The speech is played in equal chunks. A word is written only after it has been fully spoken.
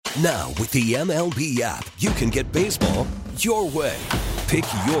Now, with the MLB app, you can get baseball your way. Pick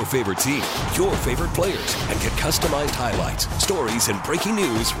your favorite team, your favorite players, and get customized highlights, stories, and breaking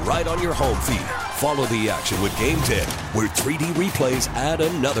news right on your home feed. Follow the action with Game 10, where 3D replays add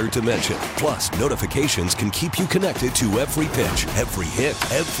another dimension. Plus, notifications can keep you connected to every pitch, every hit,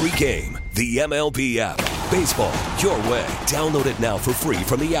 every game. The MLB app. Baseball your way. Download it now for free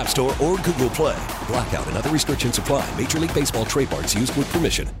from the App Store or Google Play. Blackout and other restrictions apply. Major League Baseball trademarks used with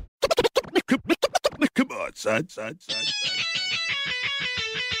permission. Come on, son.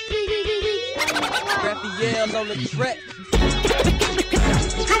 Raphael's on the track.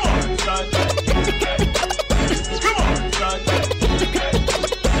 Come on, son. Come on, son.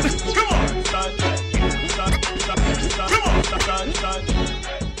 Come on, son.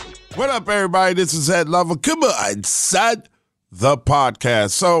 What up, everybody? This is Ed Lover. Come on, son. The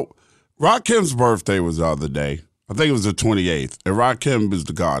podcast. So, Rakim's birthday was the other day. I think it was the 28th. And Rakim is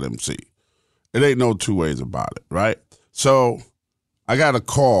the God MC. It ain't no two ways about it, right? So, I got a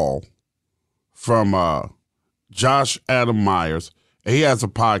call from Josh Adam Meyers, and he has a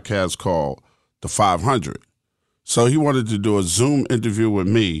podcast called The 500. So he wanted to do a Zoom interview with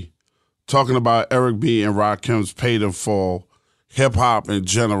me, talking about Eric B. and Rakim's Paid in Full, hip-hop in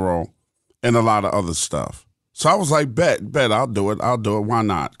general, and a lot of other stuff. So I was like, bet, I'll do it. Why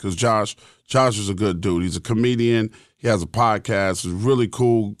not? Because Josh is a good dude. He's a comedian. He has a podcast. He's a really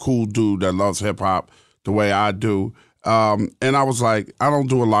cool dude that loves hip-hop the way I do. And I was like, I don't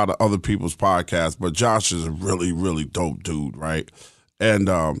do a lot of other people's podcasts, but Josh is a really, really dope dude, right? And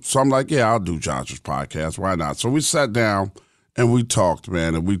so I'm like, yeah, I'll do Josh's podcast. Why not? So we sat down and we talked,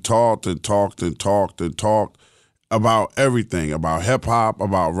 man. And we talked about everything, about hip-hop,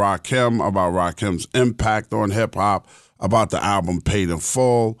 about Rakim's impact on hip-hop, about the album Paid in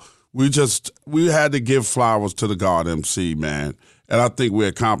Full. We had to give flowers to the God MC, man. And I think we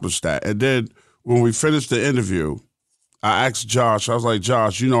accomplished that. And then when we finished the interview, I asked Josh, I was like,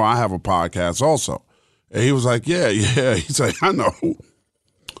 Josh, I have a podcast also. And he was like, yeah. He's like, I know.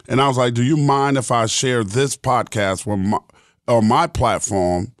 And I was like, do you mind if I share this podcast on my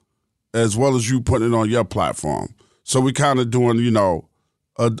platform as well as you putting it on your platform? So we kind of doing,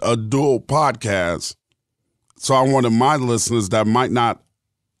 a dual podcast. So I wanted my listeners that might not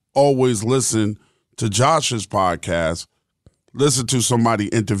always listen to Josh's podcast, listen to somebody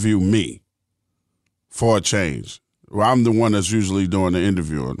interview me for a change. Well, I'm the one that's usually doing the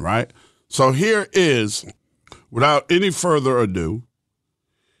interviewing, right? So here is, without any further ado,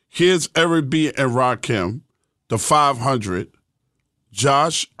 here's Eric B. and Rakim, the 500,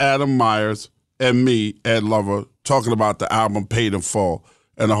 Josh Adam Meyers, and me, Ed Lover, talking about the album Paid in Full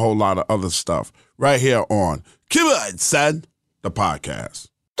and a whole lot of other stuff right here on Come On, Son, the podcast.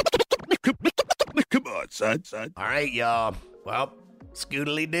 Come on, son. All right, y'all. Well,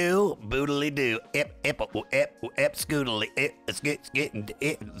 scoodly doo, boodly doo, ip, scoodly,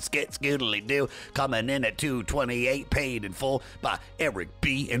 scoodly doo. Coming in at 228, Paid in Full by Eric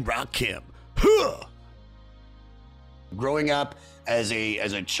B. and Rakim. Huh! Growing up as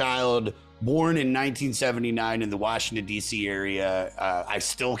a child born in 1979 in the Washington, D.C. area, I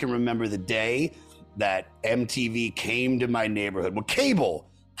still can remember the day that MTV came to my neighborhood. Well, cable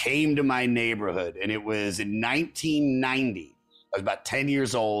came to my neighborhood, and it was in 1990. I was about 10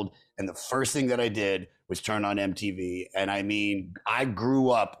 years old, and the first thing that I did was turn on MTV. And I mean, I grew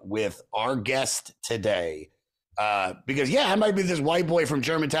up with our guest today because, I might be this white boy from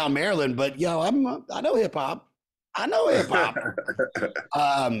Germantown, Maryland, but, I know hip-hop.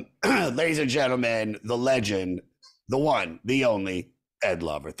 Ladies and gentlemen, the legend, the one, the only, Ed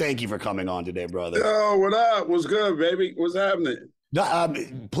Lover. Thank you for coming on today, brother. Yo, what up? What's good, baby? What's happening?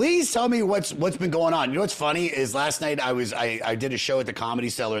 Please tell me what's been going on. You know what's funny is last night I did a show at the Comedy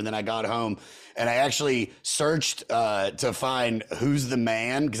Cellar, and then I got home and I actually searched to find Who's the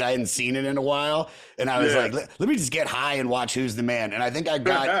Man, because I hadn't seen it in a while, and I was like, let me just get high and watch Who's the Man. And I think I'm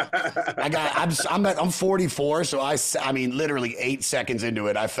 44, so I mean literally 8 seconds into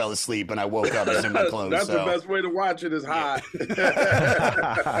it I fell asleep and I woke up in my clothes. That's the best way to watch it is high.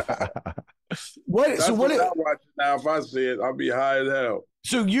 What I watch it now. If I see it, I'll be high as hell.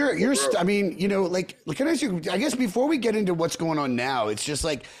 So you're I mean, can I ask you, I guess before we get into what's going on now, it's just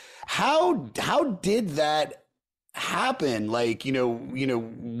like, how did that happen? Like,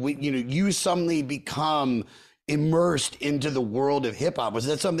 you suddenly become immersed into the world of hip hop. Was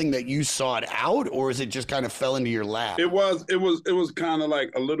that something that you sought out, or is it just kind of fell into your lap? It was kind of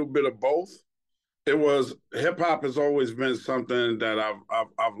like a little bit of both. It was, hip hop has always been something that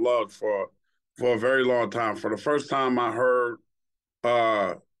I've loved for a very long time. For the first time I heard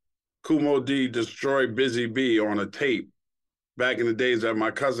Kumo D destroy Busy B on a tape back in the days that my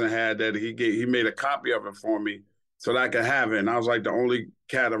cousin had that he made a copy of it for me so that I could have it. And I was like the only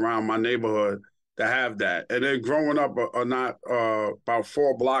cat around my neighborhood to have that. And then growing up about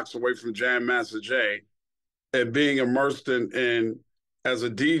 4 blocks away from Jam Master Jay and being immersed in as a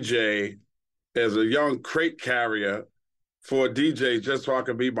DJ, as a young crate carrier for a DJ just so I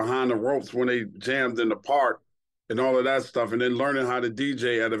could be behind the ropes when they jammed in the park and all of that stuff. And then learning how to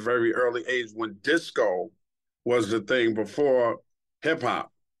DJ at a very early age when disco was the thing before hip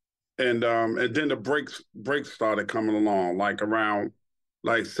hop. And then the breaks started coming along, like around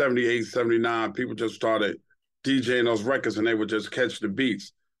like 78, 79, people just started DJing those records and they would just catch the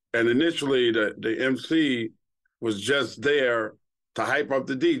beats. And initially the MC was just there to hype up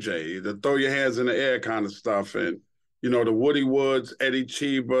the DJ, to throw your hands in the air kind of stuff. And, you know, the Woody Woods, Eddie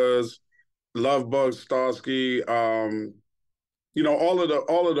Chibas, Lovebug Starsky, you know, all of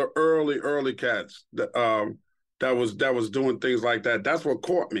the early cats that was doing things like that. That's what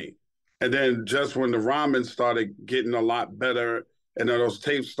caught me. And then just when the rhyming started getting a lot better and then those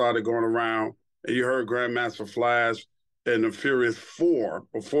tapes started going around and you heard Grandmaster Flash and the Furious 4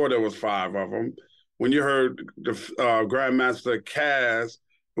 before there was 5 of them, when you heard the Grandmaster Caz,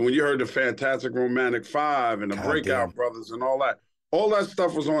 and when you heard the Fantastic Romantic 5 and the Breakout Brothers and all that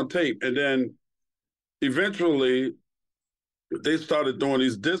stuff was on tape. And then eventually they started doing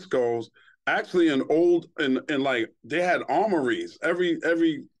these discos. Actually, like they had armories.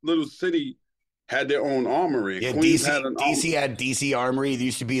 Every little city had their own armory. Yeah, Queens DC had DC Armory. There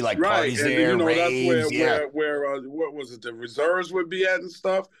used to be like right, parties and there, you know raves, that's where what was it? The reserves would be at and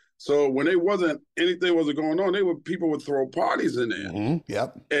stuff. So when anything wasn't going on, people would throw parties in there. Mm-hmm.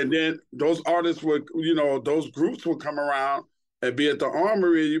 Yep. And then those artists would, you know, those groups would come around and be at the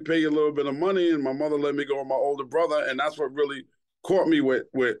armory. You pay a little bit of money, and my mother let me go with my older brother, and that's what really caught me with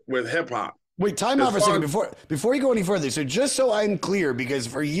hip hop. Wait, time out for a second before you go any further. So just so I'm clear, because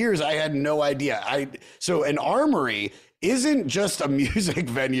for years I had no idea. So an armory isn't just a music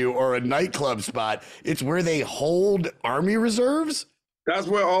venue or a nightclub spot. It's where they hold army reserves. That's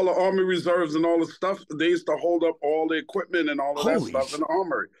where all the army reserves and all the stuff, they used to hold up all the equipment and all of that stuff in the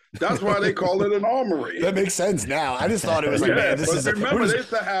armory. That's why they call it an armory. That makes sense now. I just thought it was like, man, this is remember,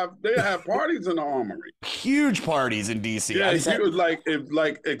 they have parties in the armory. Huge parties in DC. Yeah, it was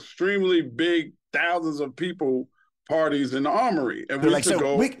like extremely big, thousands of people parties in the armary. And we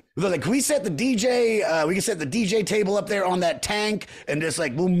can we set the DJ we can set the DJ table up there on that tank and just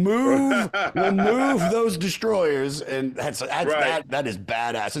like we'll move those destroyers, and that is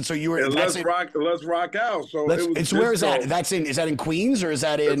badass. And so you were let's rock out. So where is that? Is that in Queens or is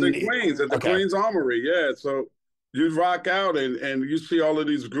that in Queens at the Queens Armory? Yeah. So you'd rock out and you see all of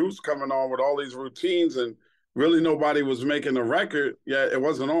these groups coming on with all these routines, and really nobody was making a record. Yeah, it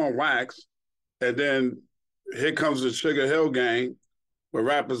wasn't on wax. And then here comes the Sugar Hill Gang with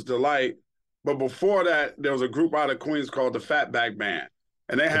Rapper's Delight. But before that, there was a group out of Queens called the Fatback Band.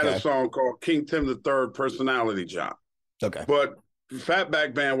 And they had a song called King Tim III Personality Job. Okay. But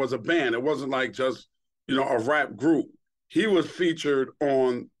Fatback Band was a band. It wasn't like just, you know, a rap group. He was featured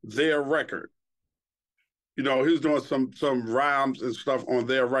on their record. You know, he was doing some rhymes and stuff on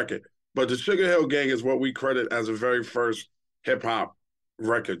their record. But the Sugar Hill Gang is what we credit as the very first hip-hop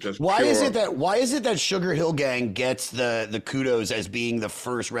record. Why is it that Sugar Hill Gang gets the kudos as being the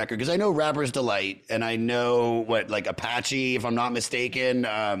first record? Because I know Rapper's Delight and I know like Apache, if I'm not mistaken.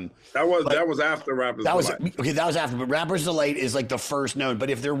 That was after Rapper's Delight. That was after, but Rapper's Delight is like the first known.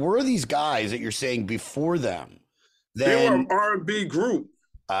 But if there were these guys that you're saying before them, then they were an R&B group.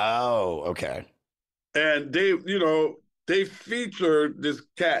 Oh, okay. And they featured this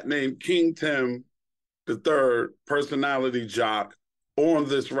cat named King Tim III, Personality Jock, on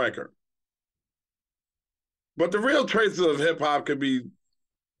this record. But the real traces of hip hop could be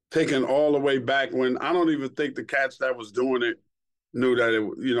taken all the way back when I don't even think the cats that was doing it knew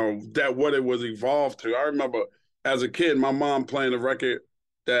that that what it was evolved to. I remember as a kid, my mom playing a record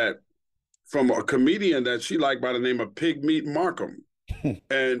that from a comedian that she liked by the name of Pig Meat Markham.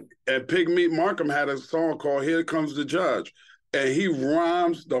 and Pig Meat Markham had a song called Here Comes the Judge. And he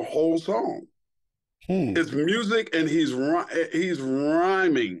rhymes the whole song. It's music, and he's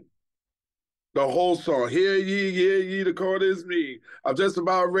rhyming the whole song. Hear ye, the court is me. I'm just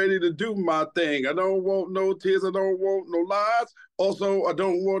about ready to do my thing. I don't want no tears. I don't want no lies. Also, I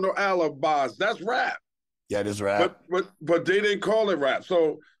don't want no alibis. That's rap. Yeah, it is rap. But they didn't call it rap.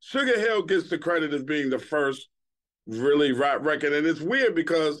 So Sugar Hill gets the credit as being the first really rap record. And it's weird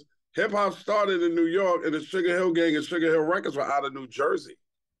because hip-hop started in New York, and the Sugar Hill Gang and Sugar Hill Records were out of New Jersey.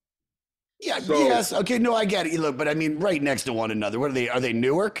 Yeah. Yes. Okay. No, I get it. Look, but I mean, right next to one another. What are they? Are they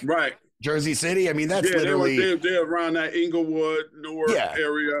Newark? Right. Jersey City. I mean, that's literally they're around that Inglewood, Newark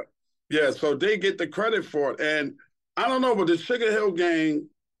area. Yeah, so they get the credit for it. And I don't know, but the Sugar Hill Gang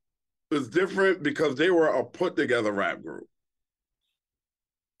was different because they were a put together rap group.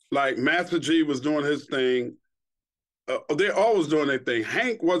 Like Master G was doing his thing. They're always doing their thing.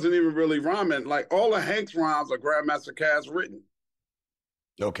 Hank wasn't even really rhyming. Like all of Hank's rhymes are Grandmaster Caz written.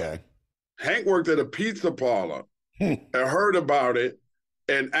 Okay. Hank worked at a pizza parlor and heard about it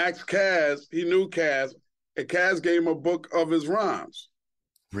and asked Caz, he knew Caz, and Caz gave him a book of his rhymes.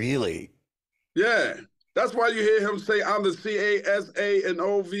 Really? Yeah. That's why you hear him say, I'm the CASA and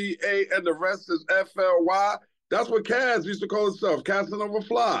OVA and the rest is FLY. That's what Caz used to call himself, Casanova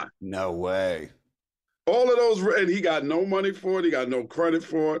Fly. No way. All of those, and he got no money for it. He got no credit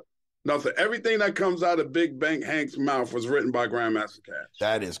for it. Nothing. Everything that comes out of Big Bank Hank's mouth was written by Grandmaster Caz.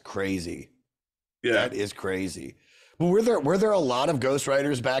 That is crazy. Yeah. That is crazy. But were there a lot of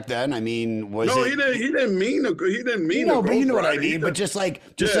ghostwriters back then? I mean, he didn't mean no, but you know what I mean. But just like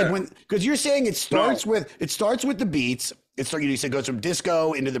when, because you're saying it starts with the beats. You said it goes from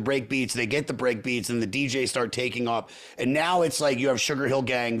disco into the break beats. They get the break beats, and the DJs start taking off. And now it's like you have Sugar Hill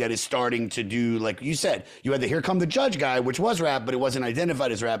Gang that is starting to do, like you said, you had the Here Come the Judge guy, which was rap, but it wasn't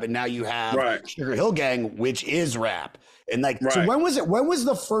identified as rap. And now you have Sugar Hill Gang, which is rap. And so when was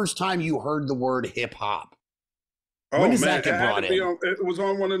the first time you heard the word hip hop? When does that get brought in? It was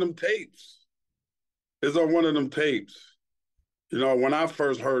on one of them tapes. It's on one of them tapes. You know, when I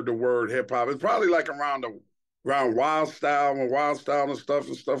first heard the word hip hop, it's probably like around Wild Style, when Wild Style and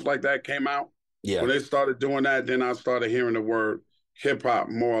stuff like that came out. Yeah. When they started doing that, then I started hearing the word hip hop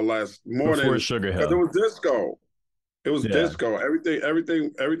more or less. Before Sugar Hill. Because it was disco. It was disco.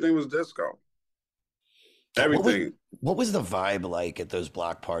 Everything was disco. Everything. What was the vibe like at those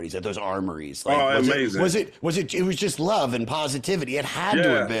block parties, at those armories? Like, amazing. It was just love and positivity. It had to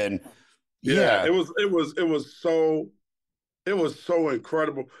have been. Yeah. It was so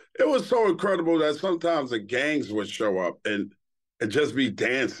incredible. It was so incredible that sometimes the gangs would show up and just be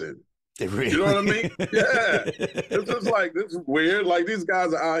dancing. Really? You know what I mean? Yeah. It's just like, this is weird. Like these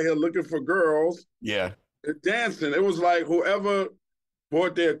guys are out here looking for girls. Yeah. Dancing. It was like whoever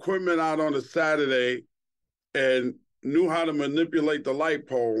bought their equipment out on a Saturday and knew how to manipulate the light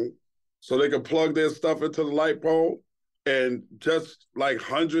pole so they could plug their stuff into the light pole, and just like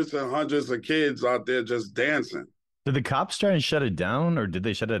hundreds and hundreds of kids out there just dancing. Did the cops try and shut it down, or did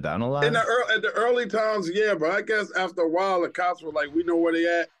they shut it down a lot? At the early times, yeah, but I guess after a while, the cops were like, we know where they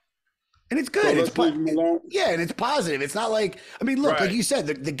at. And it's good. So leave them alone. Yeah, and it's positive. It's not like, I mean, look, like you said,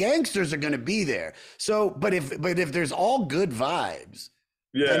 the gangsters are going to be there. So, but if there's all good vibes,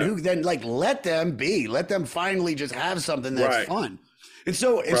 then let them be. Let them finally just have something that's fun. And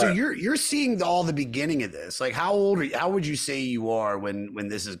so you're seeing all the beginning of this. Like, how would you say you are when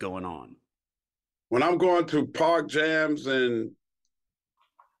this is going on? When I'm going to park jams and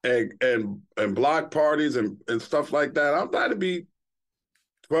block parties and stuff like that, I'm about to be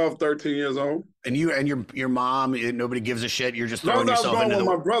 12, 13 years old. And you and your mom, nobody gives a shit. You're just throwing yourself into with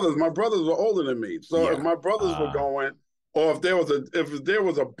my brothers. My brothers were older than me. So if my brothers were going, or if there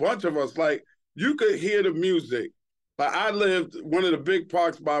was a bunch of us, like you could hear the music. Like I lived, one of the big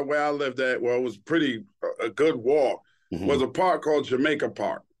parks by where I lived at, well, it was a good walk, was a park called Jamaica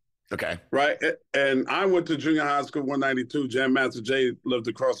Park. Okay. Right. And I went to junior high school 192. Jam Master Jay lived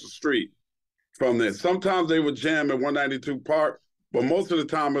across the street from there. Sometimes they would jam at 192 Park, but most of the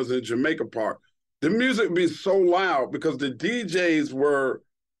time it was in Jamaica Park. The music would be so loud because the DJs were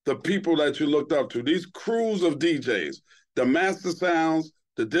the people that you looked up to. These crews of DJs, the Master Sounds,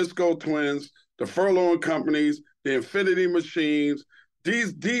 the Disco Twins, the Furlough and Companies, the Infinity Machines,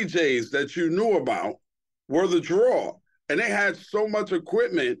 these DJs that you knew about were the draw. And they had so much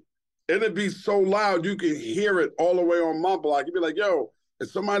equipment, it'd be so loud you could hear it all the way on my block. You'd be like, yo,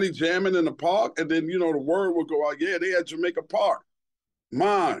 is somebody jamming in the park? And then, the word would go out, yeah, they had Jamaica Park.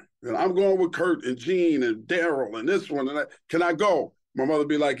 Mine. And I'm going with Kurt and Gene and Daryl and this one and that. Can I go? My mother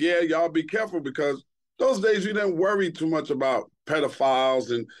be like, yeah, y'all be careful, because those days you didn't worry too much about pedophiles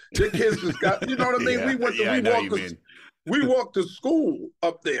and the kids just got, you know what I mean? We walked to school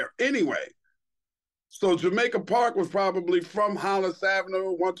up there anyway. So Jamaica Park was probably from Hollis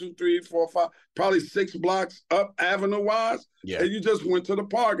Avenue, 1, 2, 3, 4, 5, probably 6 blocks up avenue-wise. Yeah. And you just went to the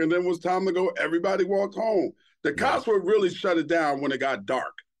park, and then it was time to go. Everybody walked home. The cops would really shut it down when it got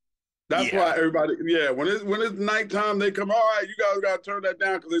dark. That's why everybody, when it's nighttime, they come, all right, you guys got to turn that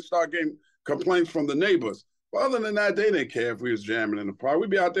down, because they start getting complaints from the neighbors. But other than that, they didn't care if we was jamming in the park. We'd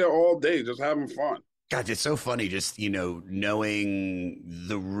be out there all day just having fun. God, it's so funny just, knowing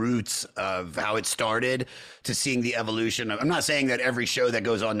the roots of how it started to seeing the evolution. I'm not saying that every show that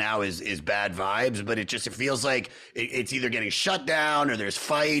goes on now is bad vibes, but it feels like it's either getting shut down or there's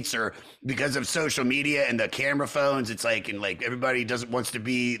fights or because of social media and the camera phones. It's like, and like everybody wants to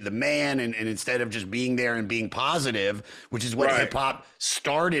be the man. And instead of just being there and being positive, which is what hip hop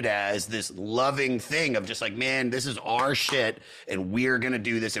started as, this loving thing of just like, man, this is our shit and we're going to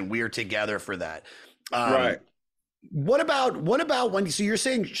do this and we're together for that. Right. What about when? So you're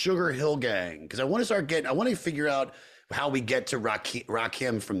saying Sugar Hill Gang? Because I want to figure out how we get to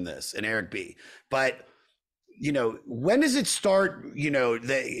Rakim from this and Eric B. But when does it start?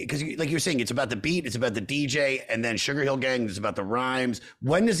 Because like you're saying, it's about the beat, it's about the DJ, and then Sugar Hill Gang is about the rhymes.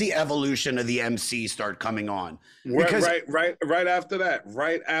 When does the evolution of the MC start coming on? Because, right after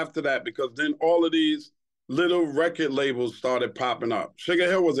that, because then all of these little record labels started popping up. Sugar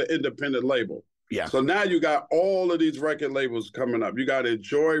Hill was an independent label. Yeah. So now you got all of these record labels coming up. You got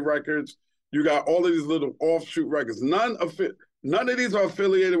Enjoy Records. You got all of these little offshoot records. None of these are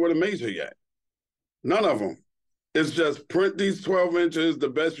affiliated with a major yet. None of them. It's just print these 12 inches the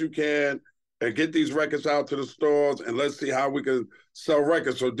best you can and get these records out to the stores and let's see how we can sell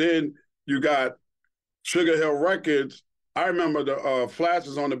records. So then you got Sugar Hill Records. I remember the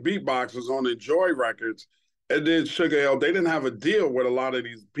flashes on the beatboxers on Enjoy Records. And then Sugar Hill, they didn't have a deal with a lot of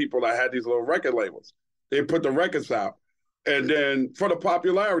these people that had these little record labels. They put the records out. And then for the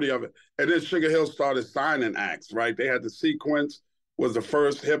popularity of it. And then Sugar Hill started signing acts, right? They had the Sequence, was the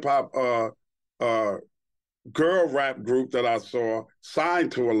first hip-hop girl rap group that I saw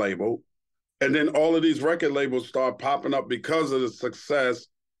signed to a label. And then all of these record labels start popping up because of the success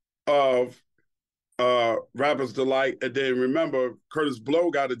of Rapper's Delight. And then remember, Curtis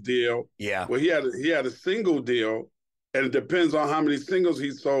Blow got a deal. Yeah. Well, he had a single deal, and it depends on how many singles he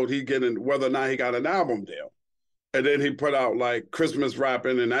sold, whether or not he got an album deal. And then he put out like Christmas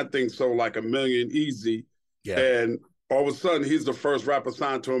Rapping, and that thing sold like 1 million easy. Yeah. And all of a sudden, he's the first rapper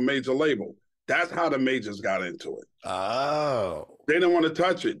signed to a major label. That's how the majors got into it. Oh. They didn't want to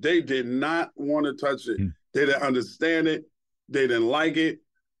touch it. They did not want to touch it. They didn't understand it. They didn't like it.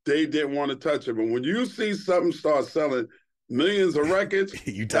 They didn't want to touch it. But when you see something start selling millions of records,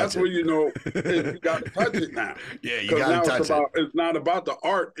 that's where you know you got to touch it now. Yeah, you got to touch it. It's not about the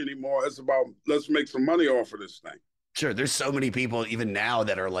art anymore. It's about let's make some money off of this thing. Sure, there's so many people even now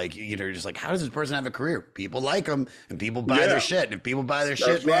that are like, just like, how does this person have a career? People like them, and people buy their shit. And if people buy their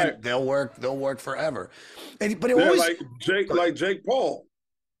shit, man, they'll work forever. But it always like Jake Paul.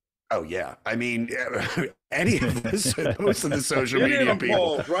 Oh yeah, I mean, any of this, most of the social media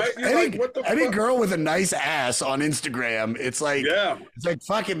people, Paul, right? Any girl with a nice ass on Instagram, it's like,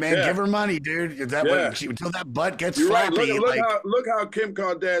 fuck it, man, give her money, dude. Until that butt gets floppy. Right. Look how Kim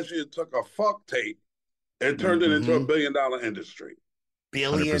Kardashian took a fuck tape and turned it into $1 billion industry.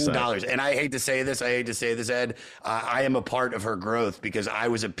 $1 billion. And I hate to say this, Ed. I am a part of her growth because I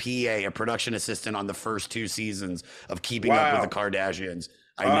was a PA, a production assistant on the first 2 seasons of Keeping Up with the Kardashians.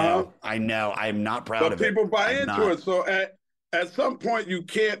 I know. I'm not proud of it. But people buy into it. So at some point, you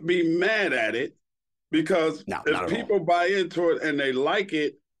can't be mad at it because if people buy into it and they like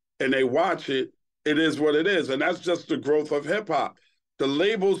it and they watch it, it is what it is. And that's just the growth of hip hop. The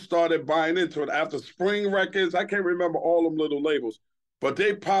labels started buying into it after Spring Records. I can't remember all them little labels, but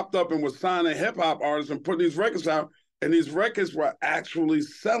they popped up and were signing hip hop artists and putting these records out. And these records were actually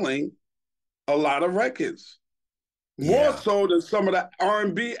selling a lot of records. More so than some of the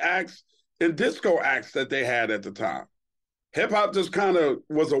R&B acts and disco acts that they had at the time. Hip hop just kind of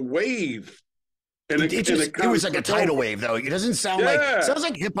was a wave. And it was like a tidal wave, though. It doesn't sound like it sounds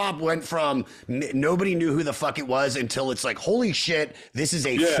like hip hop went from nobody knew who the fuck it was until it's like, holy shit, this is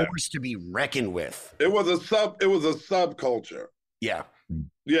a force to be reckoned with. It was a subculture. Yeah.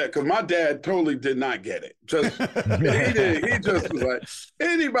 Yeah, because my dad totally did not get it. He just was like,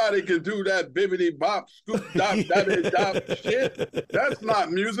 anybody can do that bibbity bop, scoop dop, dop shit. That's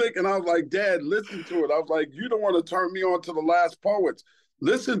not music. And I was like, Dad, listen to it. I was like, you don't want to turn me on to the Last Poets.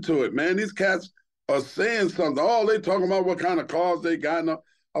 Listen to it, man. These cats are saying something. Oh, they talking about what kind of cars they got.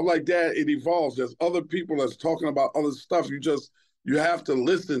 I'm like, Dad, it evolves. There's other people that's talking about other stuff. You have to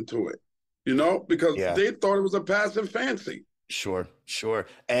listen to it, because they thought it was a passive fancy. Sure.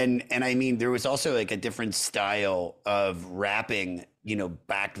 And I mean, there was also like a different style of rapping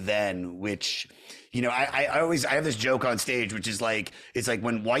back then, which, I have this joke on stage, which is like, it's like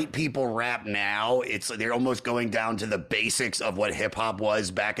when white people rap now, they're almost going down to the basics of what hip hop was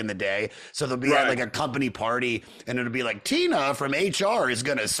back in the day. So they'll be at like a company party and it'll be like, Tina from HR is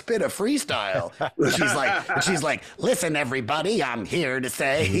going to spit a freestyle. she's like, listen, everybody, I'm here to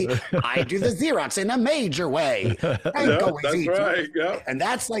say I do the Xerox in a major way. That's right. Yeah. And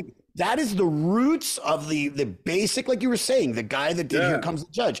that's like, that is the roots of the basic, like you were saying, the guy that did Here Comes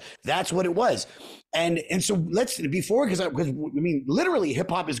the Judge. That's what it was. And so because literally hip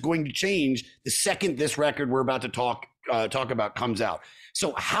hop is going to change the second this record we're about to talk about comes out.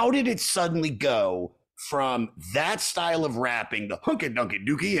 So how did it suddenly go from that style of rapping, the hunky dunky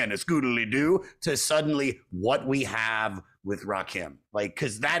dookie and a scoodly doo, to suddenly what we have with Rakim? Like,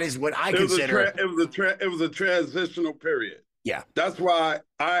 because that is what I consider. It was a transitional period. Yeah. That's why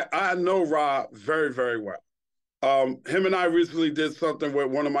I know Ra very, very well. Him and I recently did something with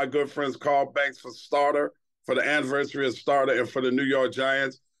one of my good friends, Carl Banks, for the anniversary of Starter and for the New York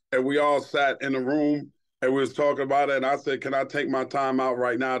Giants. And we all sat in a room and we was talking about it. And I said, can I take my time out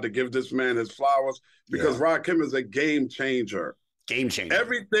right now to give this man his flowers? Because Rakim is a game changer. Game changer.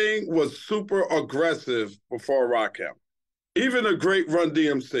 Everything was super aggressive before Rakim. Even a great Run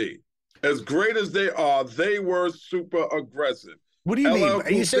DMC. As great as they were super aggressive. What do you mean?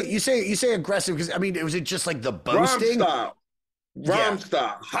 You say aggressive because was it just like the boasting? Rhyme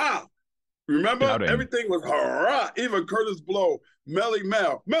style. Ha! Remember? Shouting. Everything was hurrah. Even Curtis Blow, Melly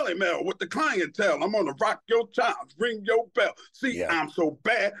Mel with the clientele. I'm gonna rock your chimes, ring your bell. See, I'm so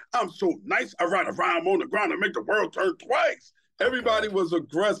bad, I'm so nice. I write a rhyme on the ground and make the world turn twice. Everybody was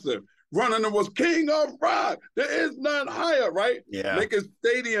aggressive. Running was king of rock. There is none higher, right? Yeah. Making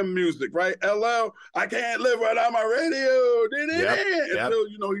stadium music, right? LL, I can't live without my radio.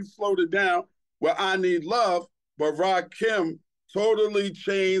 Until, he slowed it down. Well, I Need Love, but Rakim totally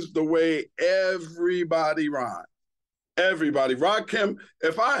changed the way everybody rhymed. Everybody. Rakim,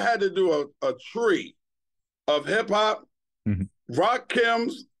 if I had to do a tree of hip-hop,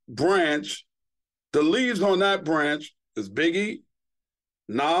 Rakim's branch, the leaves on that branch is Biggie,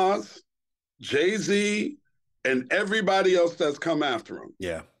 Nas, Jay-Z, and everybody else that's come after him.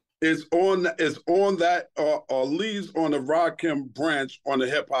 Yeah. Is on that or leaves on the Rakim branch on the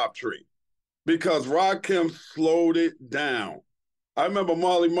hip-hop tree. Because Rakim slowed it down. I remember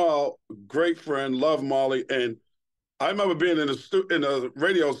Marley Marl, great friend, love Marley, and I remember being in a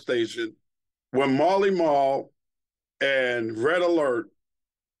radio station when Marley Marl and Red Alert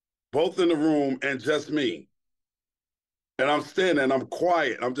both in the room and just me. And I'm standing and I'm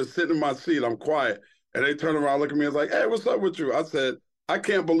quiet. I'm just sitting in my seat. I'm quiet. And they turn around, look at me and was like, hey, what's up with you? I said, I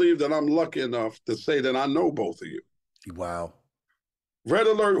can't believe that I'm lucky enough to say that I know both of you. Wow. Red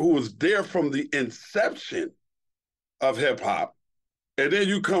Alert, who was there from the inception of hip hop. And then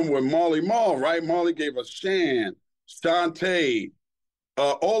you come with Marley Marl, right? Marley gave us Shan, Shantae,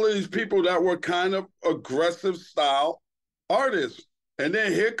 all of these people that were kind of aggressive style artists. And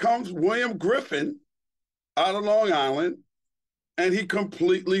then here comes William Griffin out of Long Island, and he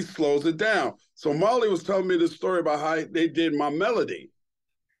completely slows it down. So Marley was telling me this story about how they did My Melody,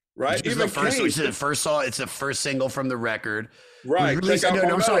 right? It's the first single from the record. Right.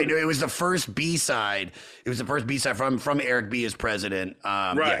 I'm sorry. No, it was the first B-side. It was the first B-side from Eric B. as president.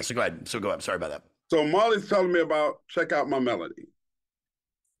 Right. Yeah, so go ahead. Sorry about that. So Marley's telling me about, check out My Melody.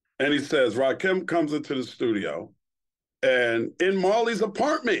 And he says, Rakim comes into the studio, and in Marley's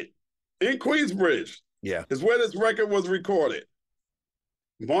apartment in Queensbridge, is where this record was recorded.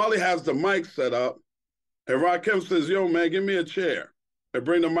 Marley has the mic set up, and Rakim says, yo, man, give me a chair and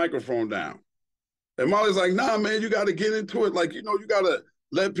bring the microphone down. And Marley's like, nah, man, you got to get into it. Like, you got to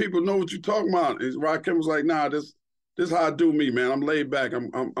let people know what you're talking about. And Rakim was like, nah, this is how I do me, man. I'm laid back.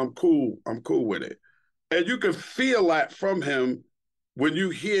 I'm cool. I'm cool with it. And you can feel that from him when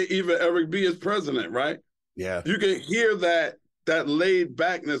you hear even Eric B. as president, right? Yeah. You can hear that laid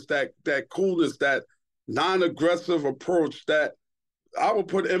backness, that coolness, that non-aggressive approach that I would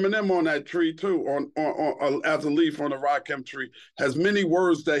put Eminem on that tree too, on as a leaf on the Rakim tree. Has many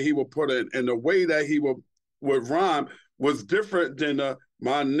words that he would put in, and the way that he would rhyme was different than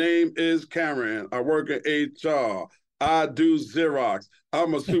my name is Karen. I work in HR. I do Xerox.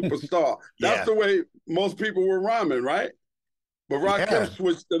 I'm a superstar. That's the way most people were rhyming, right? But Rakim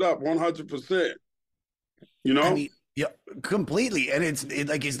switched it up 100%. I mean, yeah, completely. And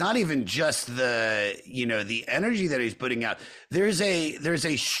it's not even just the energy that he's putting out. There's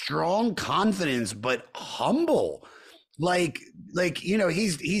a strong confidence, but humble. He's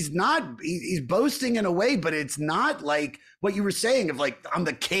boasting in a way, but it's not like what you were saying of like, I'm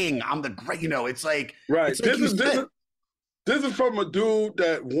the king, I'm the great, it's like, right. It's like This is from a dude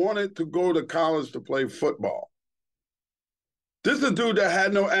that wanted to go to college to play football. This is a dude that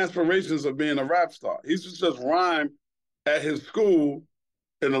had no aspirations of being a rap star. He used to just rhyme at his school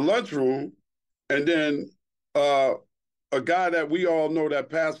in the lunchroom, and then a guy that we all know that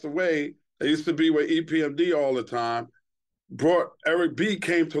passed away, that used to be with EPMD all the time, Eric B.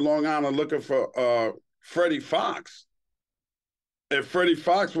 came to Long Island looking for Freddie Fox. And Freddie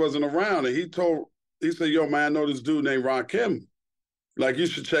Fox wasn't around, and he said, yo, man, I know this dude named Rakim. Like, you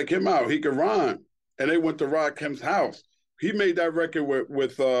should check him out. He can rhyme. And they went to Rakim's house. He made that record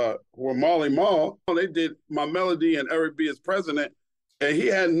with Marley Marl. They did My Melody and Eric B. as president, and he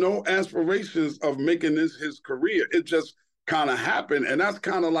had no aspirations of making this his career. It just kind of happened, and that's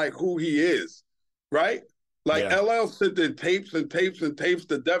kind of like who he is, right? Like, LL sent in tapes and tapes and tapes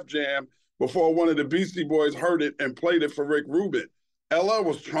to Def Jam before one of the Beastie Boys heard it and played it for Rick Rubin. LL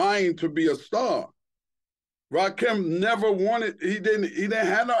was trying to be a star. Rakim never wanted, he didn't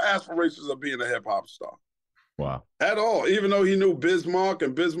have no aspirations of being a hip hop star. Wow. At all. Even though he knew Bismarck,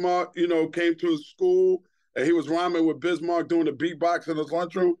 and Bismarck, came to his school and he was rhyming with Bismarck doing the beatbox in his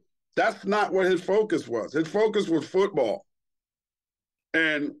lunchroom. That's not what his focus was. His focus was football.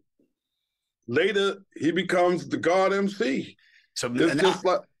 And later he becomes the God MC. So it's just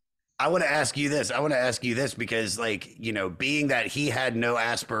like, I want to ask you this because, like, being that he had no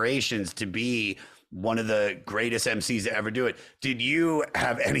aspirations to be one of the greatest MCs to ever do it, did you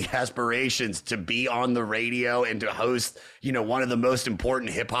have any aspirations to be on the radio and to host, one of the most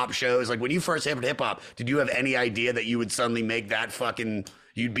important hip hop shows? Like, when you first hit hip hop, did you have any idea that you would suddenly make that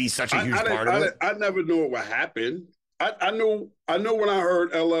you'd be such a huge part of it? I never knew it would happen. I knew when I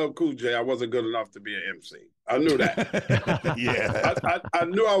heard LL Cool J, I wasn't good enough to be an MC. I knew that. Yeah. I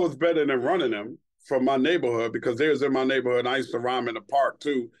knew I was better than running them from my neighborhood, because they was in my neighborhood and I used to rhyme in the park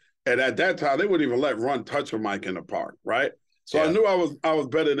too. And at that time, they wouldn't even let Run touch a mic in the park, right? So I knew I was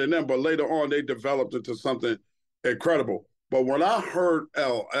better than them, but later on they developed into something incredible. But when I heard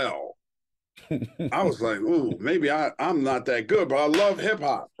LL, I was like, ooh, maybe I'm not that good, but I love hip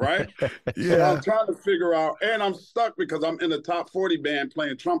hop, right? So I'm trying to figure out, and I'm stuck because I'm in the top 40 band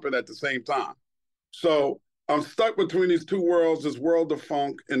playing trumpet at the same time. So I'm stuck between these two worlds, this world of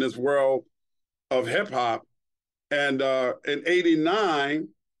funk and this world of hip hop. And in '89,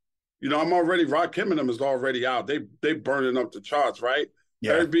 I'm already, Rakim and them is already out. They burning up the charts, right?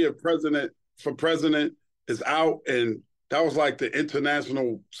 Yeah. Eric B. for president is out, and that was like the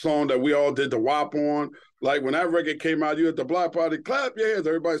international song that we all did the WAP on. Like, when that record came out, you at the block party, clap your hands,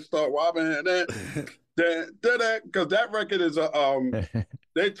 everybody start whopping, and that, because that record is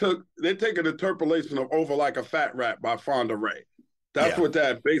they take an interpolation of Over Like a Fat Rap by Fonda Ray. That's what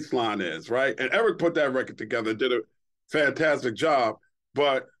that bass line is, right? And Eric put that record together, did a fantastic job,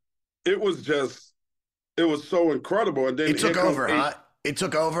 but it was so incredible. And then it took over, huh? It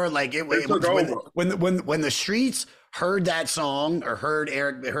took over. Like it took over. When the streets heard that song or heard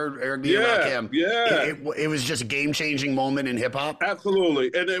Eric B. and Rakim, it was just a game-changing moment in hip hop.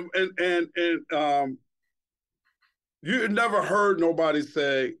 Absolutely. And you never heard nobody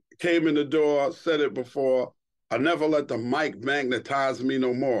came in the door, said it before, I never let the mic magnetize me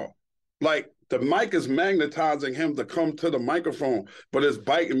no more. Like, the mic is magnetizing him to come to the microphone, but it's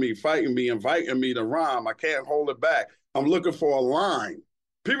biting me, fighting me, inviting me to rhyme. I can't hold it back. I'm looking for a line.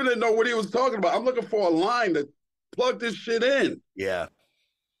 People didn't know what he was talking about. I'm looking for a line to plug this shit in. Yeah.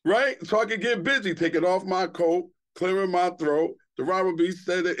 Right? So I could get busy, taking off my coat, clearing my throat. The rhyme will be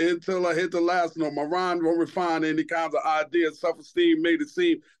steady until I hit the last note. My rhyme won't refine any kinds of ideas. Self-esteem made it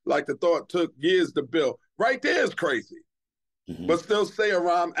seem like the thought took years to build. Right there is crazy. Mm-hmm. But still say a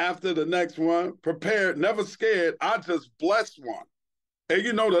rhyme after the next one. Prepared, never scared. I just blessed one. And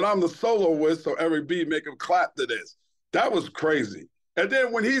you know that I'm the soloist, so Eric B. make him clap to this. That was crazy. And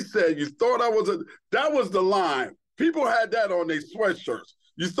then when he said, you thought I was that was the line. People had that on their sweatshirts.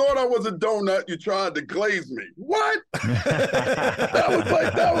 You thought I was a donut, you tried to glaze me. What? that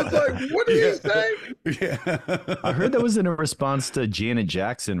was like, what did he say? Yeah. I heard that was in a response to Janet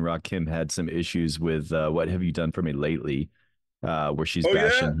Jackson. Rakim had some issues with What Have You Done For Me Lately? Where she's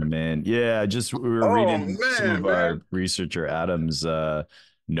bashing him in. Yeah, we were reading some of our researcher Adam's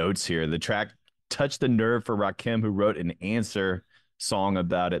notes here. The track touched the nerve for Rakim, who wrote an answer song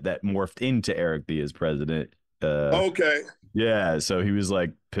about it that morphed into Eric B. as president. Yeah, so he was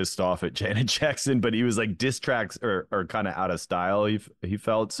like pissed off at Janet Jackson, but he was like diss tracks are kind of out of style. He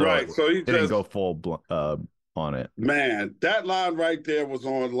felt so. Right, so he didn't go full on it. Man, that line right there was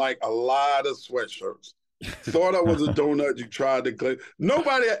on like a lot of sweatshirts. Thought I was a donut, you tried to click.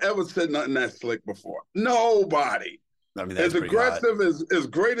 Nobody had ever said nothing that slick before. Nobody. I mean, as aggressive as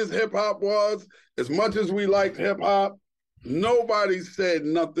great as hip hop was, as much as we liked hip hop, Nobody said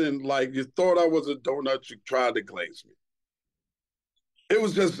nothing like you thought I was a donut, you tried to glaze me. It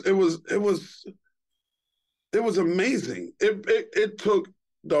was just, it was amazing. It took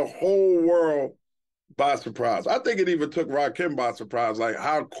the whole world by surprise. I think it even took Rakim by surprise, like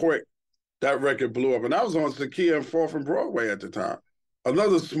how quick that record blew up. And I was on Zakia and 4th and Broadway at the time.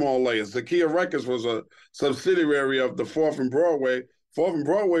 Another small layer. Zakia Records was a subsidiary of the 4th and Broadway. 4th and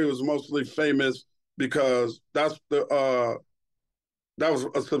Broadway was mostly famous because that was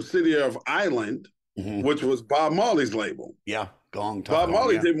a subsidiary of Island, which was Bob Marley's label. Yeah, Gong. Bob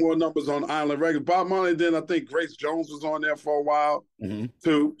Marley did more numbers on Island Records. Bob Marley did, I think Grace Jones was on there for a while,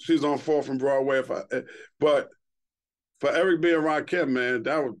 too. She's on 4th and Broadway. But for Eric B. and Rakim, man,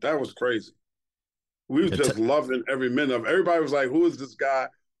 that was crazy. We was just loving every minute of it. Everybody was like, who is this guy?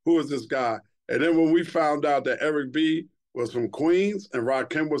 Who is this guy? And then when we found out that Eric B. was from Queens and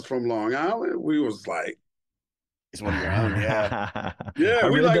Rakim was from Long Island, we was like, it's one of your own, yeah. Yeah,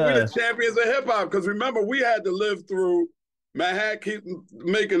 we the champions of hip hop. Because remember, we had to live through Manhattan keep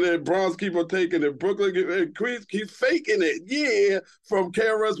making it, Bronx keep on taking it, Brooklyn and Queens keep faking it. Yeah, from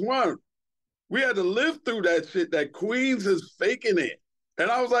KRS-One. We had to live through that shit, that Queens is faking it. And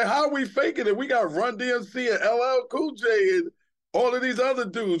I was like, how are we faking it? We got Run DMC and LL Cool J and all of these other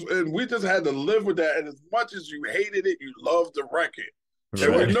dudes. And we just had to live with that. And as much as you hated it, you loved the record. Right.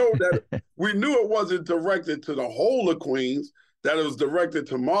 And we knew it wasn't directed to the whole of Queens, that it was directed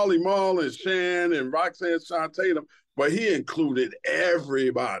to Marley Marl and Shan and Roxanne Tatum, but he included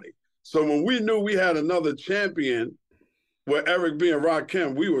everybody. So when we knew we had another champion with Eric B. and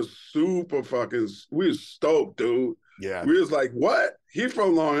Rakim, we were we was stoked, dude. Yeah. We was like, what? He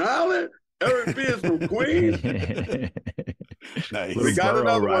from Long Island? Eric B. is from Queens? Nice. We got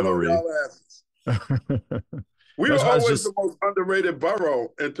another rivalry. One on y'all asses. We were always the most underrated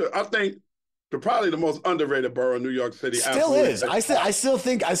borough. And I think probably the most underrated borough in New York City. Still is. I still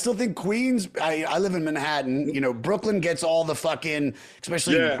think Queens. I live in Manhattan. You know, Brooklyn gets all the fucking,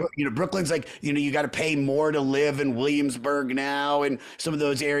 especially Brooklyn's like, you got to pay more to live in Williamsburg now and some of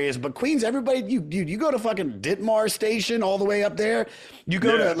those areas. But Queens, everybody, you go to fucking Ditmar Station all the way up there. You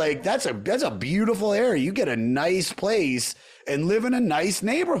go to like that's a beautiful area. You get a nice place and live in a nice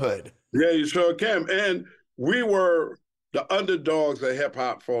neighborhood. Yeah, you sure can. And we were the underdogs of hip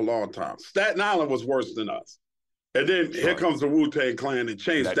hop for a long time. Staten Island was worse than us. And then here comes the Wu-Tang Clan and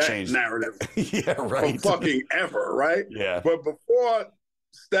changed that narrative. Yeah, right. For fucking ever, right? Yeah. But before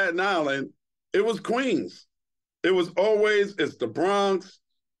Staten Island, it was Queens. It was always, it's the Bronx,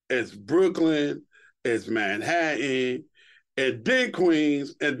 it's Brooklyn, it's Manhattan, and then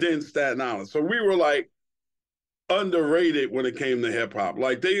Queens, and then Staten Island. So we were like underrated when it came to hip hop.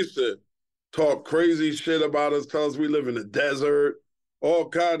 Like they used to talk crazy shit about us, tell us we live in the desert, all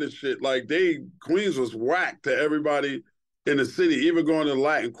kind of shit. Like Queens was whack to everybody in the city. Even going to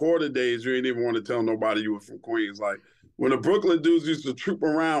Latin Quarter days, you ain't even want to tell nobody you were from Queens. Like when the Brooklyn dudes used to troop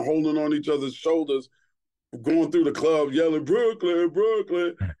around holding on each other's shoulders, going through the club yelling, Brooklyn,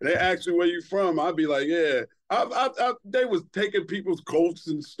 Brooklyn, and they ask you where you from, I'd be like, yeah. They was taking people's coats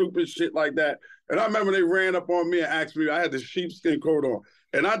and stupid shit like that. And I remember they ran up on me and asked me, I had the sheepskin coat on.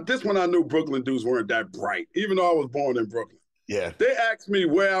 And this one I knew Brooklyn dudes weren't that bright, even though I was born in Brooklyn. Yeah. They asked me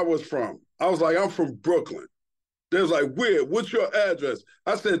where I was from. I was like, I'm from Brooklyn. They was like, weird, what's your address?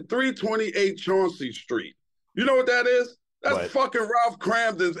 I said 328 Chauncey Street. You know what that is? That's fucking Ralph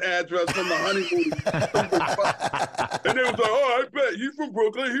Cramden's address from the honeymoon. And they was like, oh, I bet he's from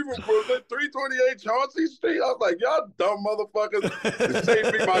Brooklyn. He's from Brooklyn. 328 Chauncey Street. I was like, y'all dumb motherfuckers. It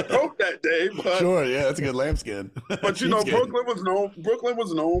saved me my coat that day. But, sure, yeah, that's a good lambskin. But you know, Brooklyn was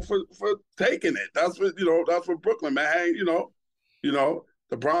known for taking it. That's what Brooklyn, man.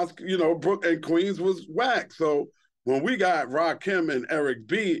 The Bronx, Brook and Queens was whack. So when we got Rakim and Eric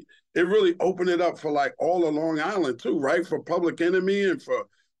B., it really opened it up for like all of Long Island too, right? For Public Enemy and for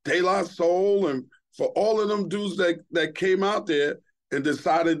De La Soul and for all of them dudes that came out there and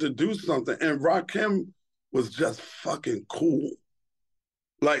decided to do something. And Rakim was just fucking cool.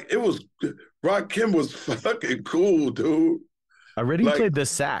 Like Rakim was fucking cool, dude. I already played the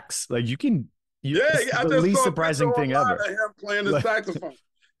sax. Like I just the least surprising thing ever. Him playing the saxophone.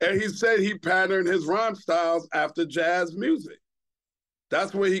 And he said he patterned his rhyme styles after jazz music.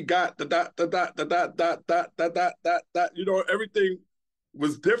 That's where he got the dot. Everything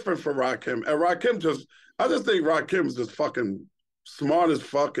was different for Rakim. And I just think Rakim is just fucking smart as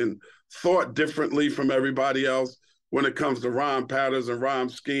fucking thought differently from everybody else when it comes to rhyme patterns and rhyme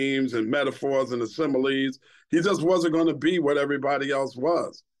schemes and metaphors and similes. He just wasn't going to be what everybody else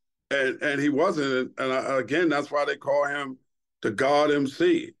was. And he wasn't. And again, that's why they call him the God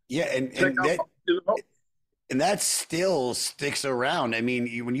MC. Yeah, and And that still sticks around. I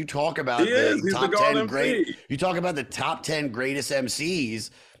mean, when you talk about He's the top the 10 MC. you talk about the top 10 greatest MCs,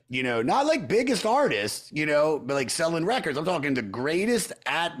 you know, not like biggest artists, you know, but like selling records. I'm talking the greatest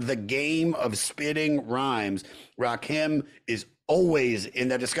at the game of spitting rhymes. Rakim is always in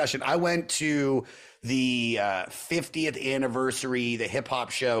that discussion. I went to the 50th anniversary, the hip hop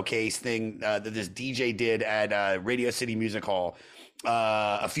showcase thing that this DJ did at Radio City Music Hall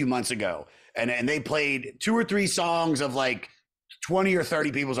a few months ago. And they played 2 or 3 songs of like 20 or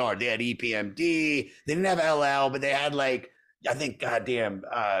 30 people's art. They had EPMD. They didn't have LL, but they had like, I think, goddamn,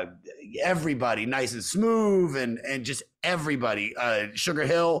 everybody, Nice and Smooth, and just everybody, Sugar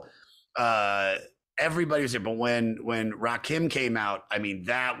Hill, everybody was there. But when Rakim came out, I mean,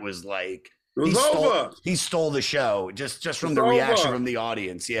 that was like he stole the show just from the reaction from the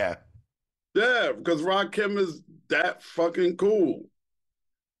audience. Yeah, because Rakim is that fucking cool.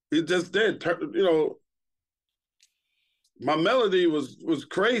 He just did, you know. My melody was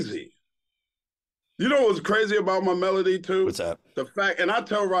crazy. You know what's crazy about my melody too? What's that? The fact, and I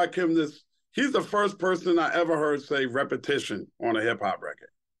tell Rakim this, he's the first person I ever heard say repetition on a hip hop record.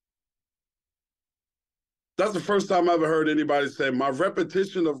 That's the first time I ever heard anybody say my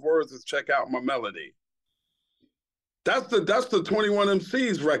repetition of words is check out my melody. That's the 21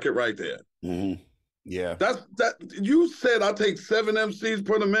 MCs record right there. Mm-hmm. Yeah. That you said I take 7 MCs,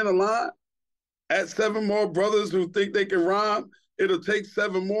 put them in a line, add 7 more brothers who think they can rhyme. It'll take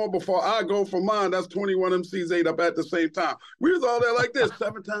 7 more before I go for mine. That's 21 MCs ate up at the same time. We was all there like this.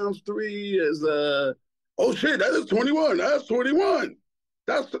 7 times 3 is oh shit, that is 21. That's 21.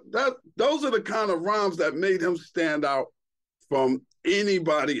 Those are the kind of rhymes that made him stand out from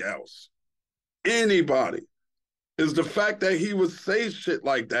anybody else. Anybody. Is the fact that he would say shit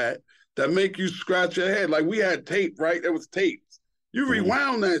like that make you scratch your head. Like we had tape, right? There was tapes. You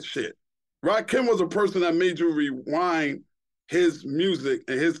rewound that shit. Rakim was a person that made you rewind his music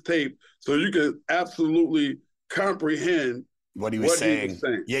and his tape so you could absolutely comprehend what he was saying.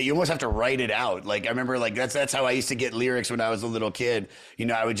 Yeah, you almost have to write it out. Like I remember, like that's how I used to get lyrics when I was a little kid. You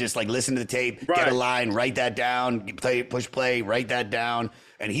know, I would just like listen to the tape, get a line, write that down, push play, write that down.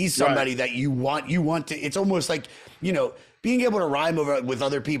 And he's somebody that you want to. It's almost like, you know, being able to rhyme with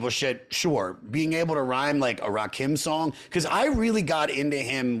other people's shit. Sure, being able to rhyme like a Rakim song, because I really got into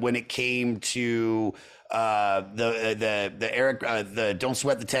him when it came to the Don't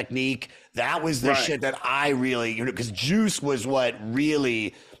Sweat the Technique. That was the shit that I really, you know, because Juice was what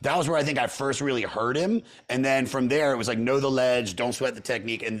really, that was where I think I first really heard him. And then from there, it was like Know the Ledge, Don't Sweat the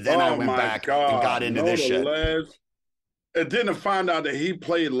Technique. And then I went back and got into this shit. Ledge. And didn't find out that he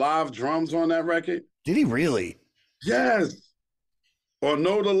played live drums on that record. Did he really? Yes. Or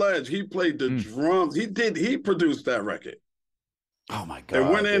Know the Ledge. He played the drums. He produced that record. Oh my God. And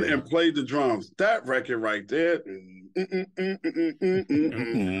went in and played the drums. That record right there.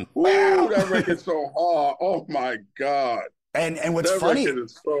 Wow, that record's so hard. Oh my God. And what's funny,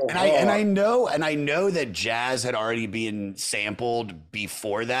 so I know that jazz had already been sampled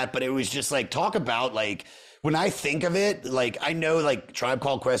before that, but it was just like, talk about like, when I think of it, like I know like Tribe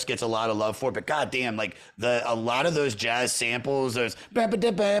Called Quest gets a lot of love for it, but goddamn, like a lot of those jazz samples, I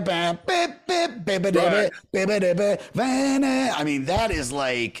mean, that is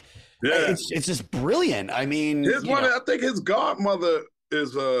like, it's just brilliant. I mean, I think his godmother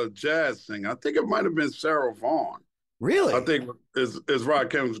is a jazz singer. I think it might have been Sarah Vaughan. Really? I think is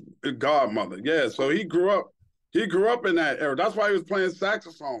Rakim's godmother. Yeah, so he grew up in that era. That's why he was playing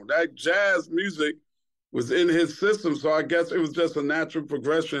saxophone. That jazz music was in his system. So I guess it was just a natural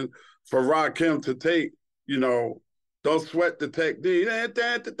progression for Rakim to take, you know, Don't Sweat the Technique. Right,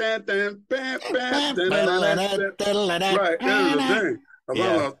 that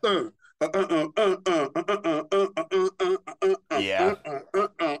was the thing. Yeah.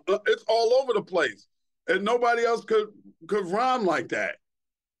 It's all over the place. And nobody else could rhyme like that.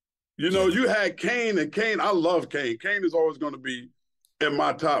 You know, you had Kane, and Kane, I love Kane. Kane is always going to be in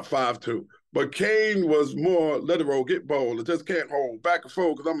my top 5 too. But Kane was more, let it roll, get bold. I just can't hold back and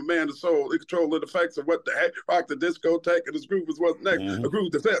forth because I'm a man of soul. In control of the effects of what the heck. Rock the discotheque and this groove is what's next. The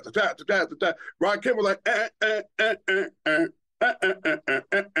groove, the Rakim was like,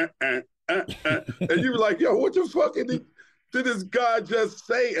 and you were like, yo, what the fuck did this guy just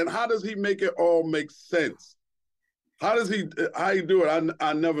say? And how does he make it all make sense? How he do it?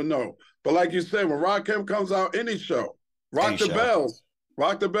 I never know. But like you said, when Rakim comes out, any show, Rock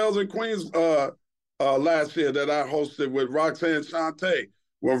the Bells in Queens last year that I hosted with Roxanne Shante.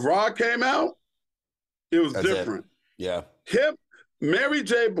 When Rock came out, it was different. Yeah. Mary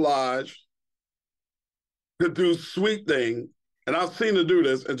J. Blige could do Sweet Thing, and I've seen her do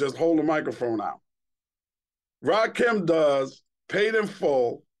this and just hold the microphone out. Rakim does Paid in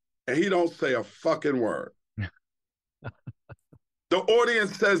Full, and he don't say a fucking word. The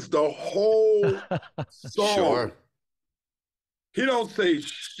audience says the whole song. Sure. He don't say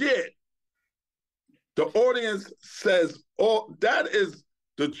shit. The audience says all. That is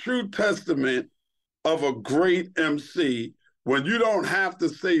the true testament of a great MC, when you don't have to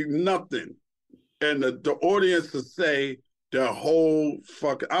say nothing and the audience to say their whole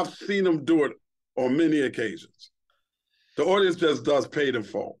fucking. I've seen them do it on many occasions. The audience just does Paid in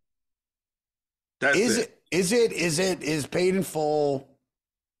Full. That's it. Is Paid in Full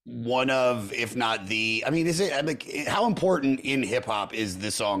one of, if not the, I mean, how important in hip hop is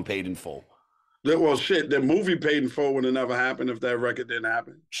the song Paid in Full? Well, shit, the movie Paid in Full would have never happened if that record didn't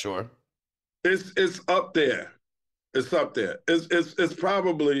happen. Sure. It's up there. It's up there. It's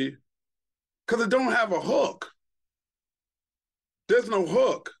probably because it don't have a hook. There's no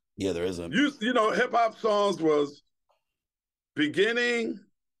hook. Yeah, there isn't. You know, hip hop songs was beginning,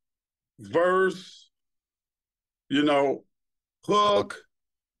 verse, you know, hook,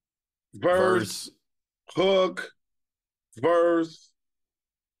 verse, hook, verse,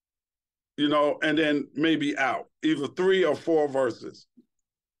 you know, and then maybe out, either 3 or 4 verses.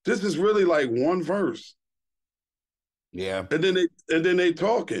 This is really like one verse. Yeah. And then they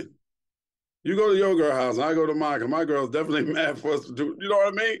talking. You go to your girl house, and I go to mine, because my girl's definitely mad for us to do, you know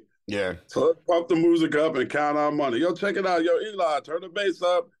what I mean? Yeah. So let's pump the music up and count our money. Yo, check it out. Yo, Eli, turn the bass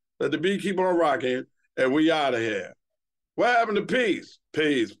up, let the beat keep on rocking, and we out of here. What happened to peace?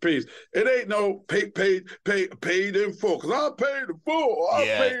 Peace. It ain't no paid in full, because I paid in full. I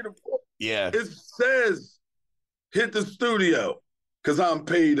paid in full. Yeah. It says hit the studio, because I'm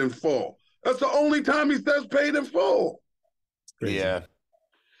paid in full. That's the only time he says paid in full. Yeah.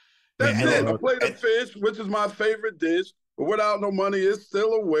 That's it. I play the fish, which is my favorite dish, but without no money, it's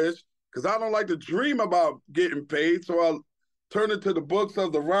still a wish, because I don't like to dream about getting paid, so I'll turn it to the books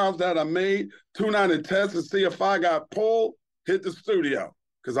of the rhymes that I made, tune out and test and see if I got pulled, hit the studio,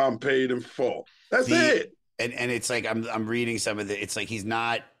 because I'm paid in full. That's it. And it's like, I'm reading some of it's like he's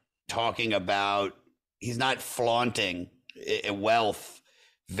not talking about, he's not flaunting wealth,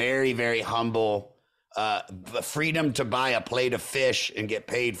 very, very humble, freedom to buy a plate of fish and get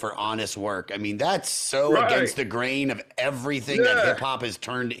paid for honest work. I mean, that's so against the grain of everything that hip hop has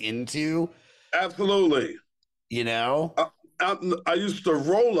turned into. Absolutely. You know? I used to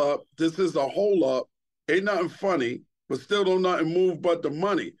roll up. This is a hole up. Ain't nothing funny, but still don't nothing move but the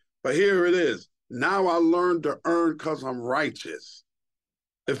money. But here it is. Now I learned to earn because I'm righteous.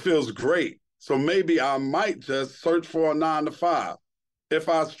 It feels great. So maybe I might just search for a 9 to 5. If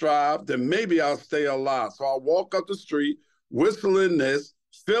I strive, then maybe I'll stay alive. So I walk up the street, whistling this,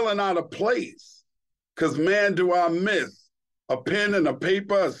 feeling out of place. Because, man, do I miss a pen and a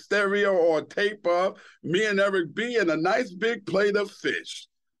paper, a stereo, or a tape of me and Eric B. and a nice big plate of fish,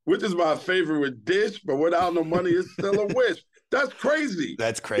 which is my favorite dish, but without no money, it's still a wish. That's crazy.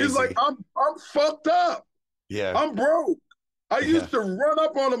 That's crazy. He's like, I'm fucked up. Yeah. I'm broke. I used to run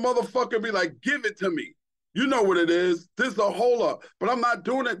up on a motherfucker and be like, give it to me. You know what it is. This is a hole up. But I'm not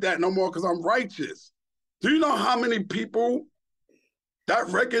doing it that no more because I'm righteous. Do you know how many people that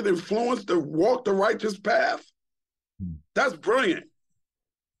record influenced to walk the righteous path? That's brilliant.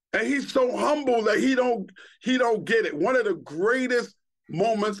 And he's so humble that he don't get it. One of the greatest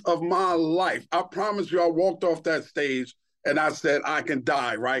moments of my life. I promise you, I walked off that stage and I said, I can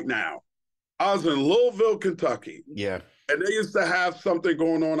die right now. I was in Louisville, Kentucky. Yeah. And they used to have something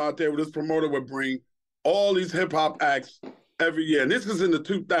going on out there where this promoter would bring all these hip hop acts every year. And this is in the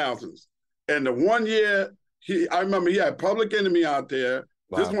 2000s. And the one year, I remember he had Public Enemy out there.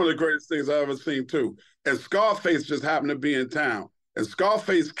 Wow. This is one of the greatest things I've ever seen too. And Scarface just happened to be in town. And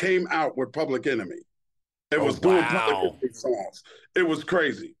Scarface came out with Public Enemy. It was doing Public Enemy songs. It was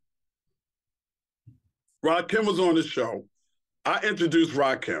crazy. Rakim was on the show. I introduced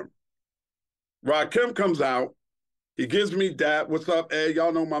Rakim. Rakim comes out. He gives me that. What's up, Ed?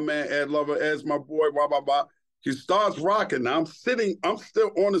 Y'all know my man, Ed Lover. Ed's my boy, blah, blah, blah. He starts rocking. Now I'm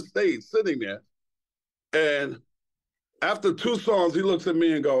still on the stage, sitting there. And after 2 songs, he looks at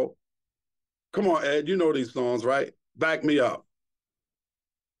me and go, come on, Ed, you know these songs, right? Back me up.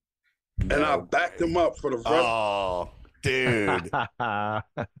 And I backed him up for the rest. Oh, dude.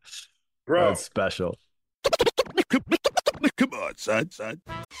 Bro. That's special. Come on, son.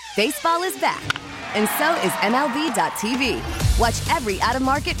 Baseball is back, and so is MLB.tv. Watch every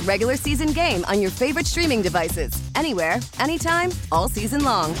out-of-market regular season game on your favorite streaming devices, anywhere, anytime, all season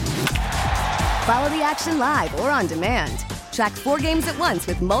long. Follow the action live or on demand. Track 4 games at once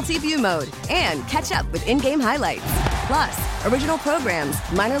with multi-view mode and catch up with in-game highlights. Plus, original programs,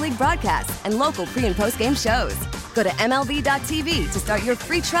 minor league broadcasts, and local pre- and post-game shows. Go to MLB.tv to start your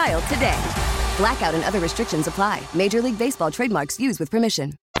free trial today. Blackout and other restrictions apply. Major League Baseball trademarks used with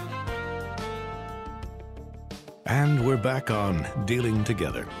permission. And we're back on Dealing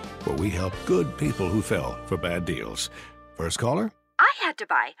Together, where we help good people who fell for bad deals. First caller? I had to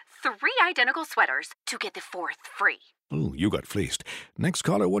buy 3 identical sweaters to get the 4th free. Ooh, you got fleeced. Next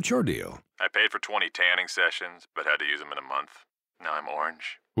caller, what's your deal? I paid for 20 tanning sessions, but had to use them in a month. Now I'm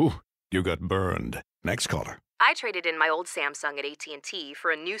orange. Ooh, you got burned. Next caller. I traded in my old Samsung at AT&T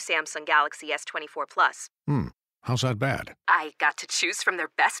for a new Samsung Galaxy S24 Plus. How's that bad? I got to choose from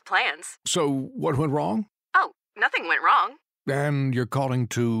their best plans. So, what went wrong? Oh, nothing went wrong. And you're calling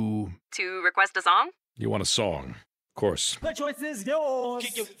to... To request a song? You want a song. Of course. The choice is yours.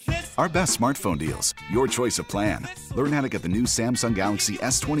 Our best smartphone deals. Your choice of plan. Learn how to get the new Samsung Galaxy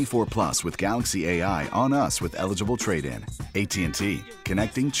S24 Plus with Galaxy AI on us with eligible trade-in. AT&T.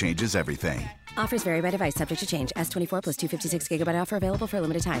 Connecting changes everything. Offers vary by device, subject to change. S24 plus 256 gigabyte offer available for a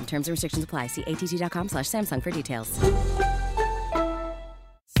limited time. Terms and restrictions apply. See att.com/Samsung for details.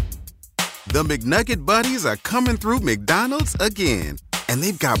 The McNugget Buddies are coming through McDonald's again. And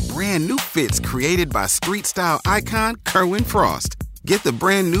they've got brand new fits created by street-style icon Kerwin Frost. Get the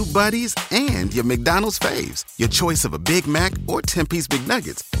brand new Buddies and your McDonald's faves. Your choice of a Big Mac or 10-piece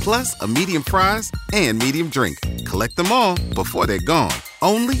McNuggets, plus a medium fries and medium drink. Collect them all before they're gone.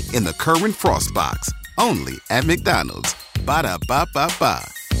 Only in the Kerwin Frost box. Only at McDonald's. Ba-da-ba-ba-ba.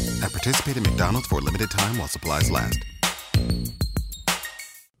 At participating McDonald's for a limited time while supplies last.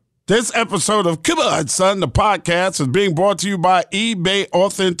 This episode of Come On, Son, the podcast is being brought to you by eBay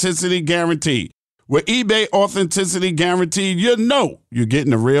Authenticity Guarantee. With eBay Authenticity Guarantee, you know you're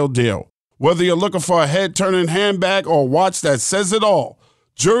getting the real deal. Whether you're looking for a head-turning handbag or a watch that says it all,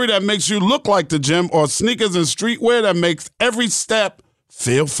 jewelry that makes you look like the gym, or sneakers and streetwear that makes every step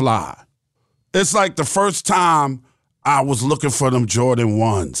feel fly. It's like the first time I was looking for them Jordan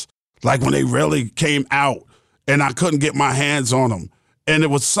 1s, like when they really came out and I couldn't get my hands on them. And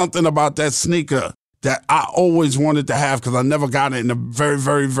it was something about that sneaker that I always wanted to have because I never got it in the very,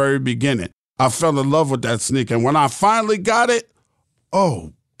 very, very beginning. I fell in love with that sneaker. And when I finally got it,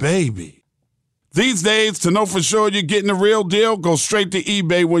 oh, baby. These days, to know for sure you're getting the real deal, go straight to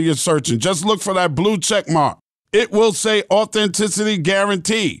eBay when you're searching. Just look for that blue check mark. It will say Authenticity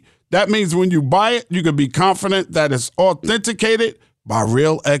Guarantee. That means when you buy it, you can be confident that it's authenticated by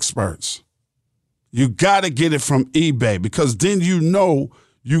real experts. You got to get it from eBay because then you know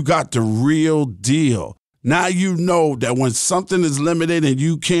you got the real deal. Now you know that when something is limited and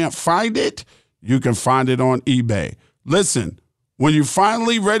you can't find it, you can find it on eBay. Listen, when you're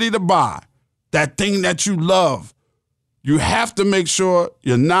finally ready to buy that thing that you love, you have to make sure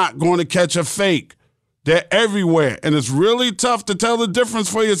you're not going to catch a fake. They're everywhere, and it's really tough to tell the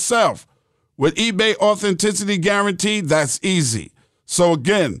difference for yourself. With eBay Authenticity Guarantee, that's easy. So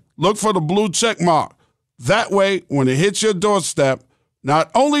again, look for the blue check mark. That way, when it hits your doorstep, not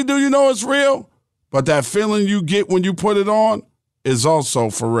only do you know it's real, but that feeling you get when you put it on is also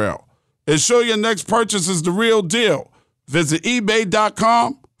for real. Ensure your next purchase is the real deal. Visit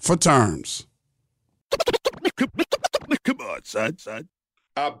ebay.com for terms. Come on, son.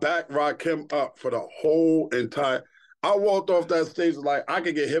 I backed Rakim up for the whole entire. I walked off that stage like I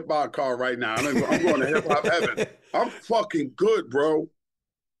could get hit by a car right now. I'm going to hip hop heaven. I'm fucking good, bro.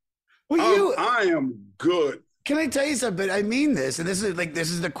 Well, I am good. Can I tell you something? I mean this, and this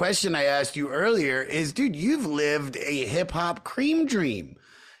is the question I asked you earlier. Is, dude, you've lived a hip hop cream dream.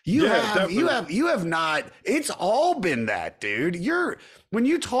 You have not. It's all been that, dude. When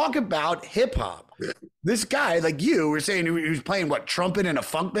you talk about hip hop, this guy like you were saying he was playing what, trumpet in a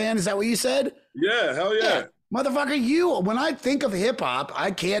funk band? Is that what you said? Yeah, hell yeah. Motherfucker, when I think of hip hop,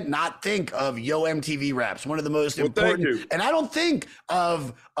 I can't not think of Yo MTV Raps, one of the most important. And I don't think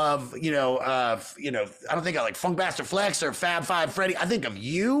of I don't think of like Funk Bastard Flex or Fab Five Freddy. I think of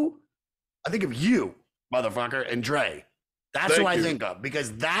you, motherfucker, and Dre. That's who I think of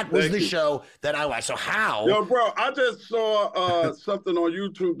because that was the show that I watched. So how? Yo, bro, I just saw something on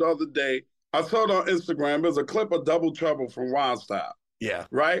YouTube the other day. I saw it on Instagram. There's a clip of Double Trouble from Wild Style. Yeah.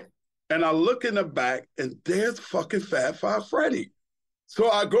 Right? And I look in the back, and there's fucking Fab Five Freddy. So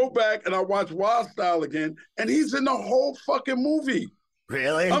I go back and I watch Wild Style again, and he's in the whole fucking movie.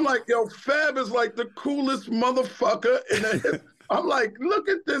 Really? I'm like, yo, Fab is like the coolest motherfucker in the I'm like, look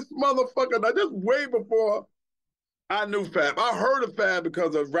at this motherfucker. Now, this way before I knew Fab. I heard of Fab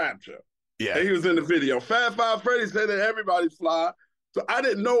because of Rapture. Yeah. And he was in the video. Fab Five Freddy said that everybody's fly. So I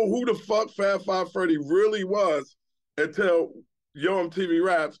didn't know who the fuck Fab Five Freddy really was until Yo MTV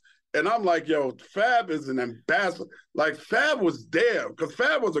Raps. And I'm like, yo, Fab is an ambassador. Like, Fab was there because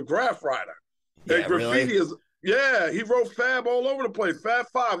Fab was a graph writer. Yeah, and graffiti really? he wrote Fab all over the place. Fab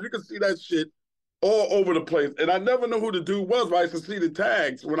 5, you can see that shit all over the place. And I never knew who the dude was, but I used to see the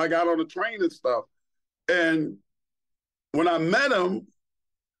tags when I got on the train and stuff. And when I met him,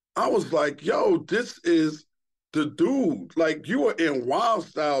 I was like, yo, this is the dude. Like, you were in Wild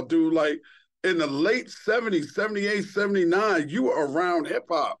Style, dude. Like, in the late 70s, 78, 79, you were around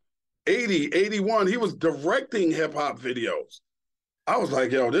hip-hop. 80, 81, he was directing hip-hop videos. I was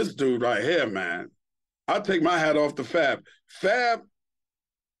like, yo, this dude right here, man. I take my hat off to Fab. Fab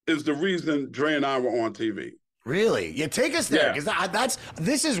is the reason Dre and I were on TV. Really? Yeah, take us there, because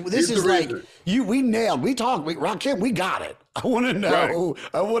this is like reason. we nailed. We talked. Rakim, we got it. I want to know. Right.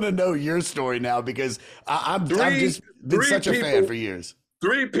 I want to know your story now because I've just been such a fan for years.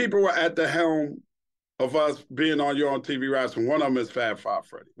 3 people were at the helm of us being on Your Own TV Raps, and one of them is Fab Five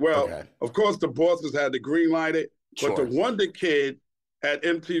Freddy. Well, of course, the bosses had to green light it, but the wonder kid at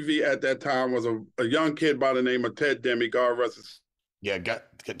MTV at that time was a young kid by the name of Ted Demme. God rest his. Yeah, got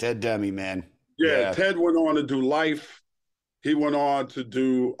Ted Demme, man. Yeah, Ted went on to do Life. He went on to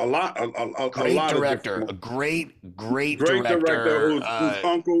do a lot. Great director, a great director.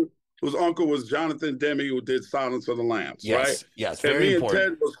 Whose uncle was Jonathan Demme, who did Silence of the Lambs. Right? Yes, very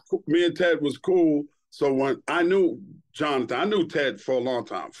important. Me and Ted was cool. So when I knew Jonathan, I knew Ted for a long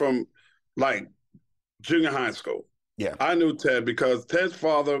time, from like junior high school. Yeah, I knew Ted because Ted's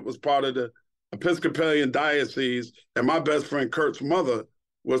father was part of the Episcopalian diocese, and my best friend Kurt's mother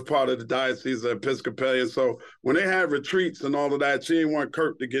was part of the Diocese of Episcopalian. So when they had retreats and all of that, she didn't want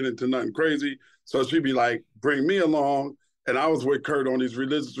Kurt to get into nothing crazy. So she'd be like, bring me along. And I was with Kurt on these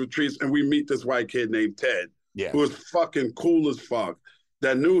religious retreats, and we meet this white kid named Ted, who was fucking cool as fuck,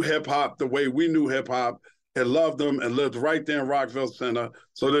 that knew hip-hop the way we knew hip-hop and loved them and lived right there in Rockville Center.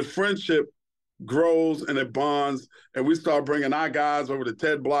 So the friendship grows and it bonds, and we start bringing our guys over to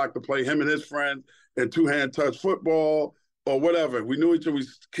Ted Block to play him and his friends in two-hand touch football, or whatever. We knew each other. We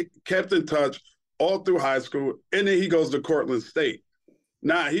kept in touch all through high school. And then he goes to Cortland State.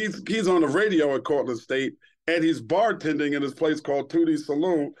 Now, he's on the radio at Cortland State, and he's bartending in this place called Tootie's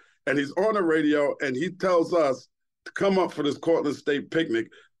Saloon. And he's on the radio, and he tells us to come up for this Cortland State picnic.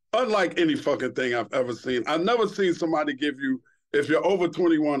 Unlike any fucking thing I've ever seen. I've never seen somebody give you, if you're over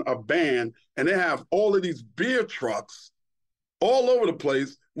 21, a band, and they have all of these beer trucks all over the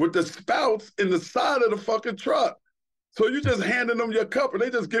place with the spouts in the side of the fucking truck. So you just handing them your cup, and they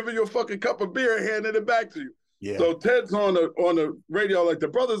just giving you a fucking cup of beer and handing it back to you. Yeah. So Ted's on the radio like, the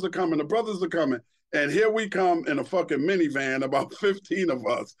brothers are coming. And here we come in a fucking minivan, about 15 of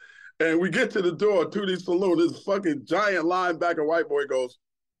us. And we get to the door to the saloon. This fucking giant linebacker white boy goes,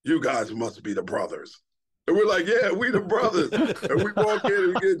 you guys must be the brothers. And we're like, yeah, we the brothers. And we walk in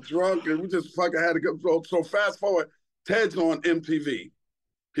and we get drunk, and we just fucking had to go. So fast forward, Ted's on MTV.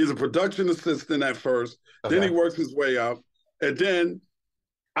 He's a production assistant at first. Then he works his way up. And then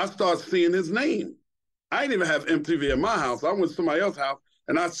I start seeing his name. I didn't even have MTV at my house. I went to somebody else's house,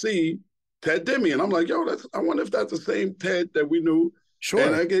 and I see Ted Demme. And I'm like, yo, I wonder if that's the same Ted that we knew. Sure.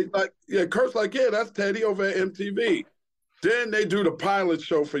 And I get like, yeah, Kurt's like, yeah, that's Teddy over at MTV. Then they do the pilot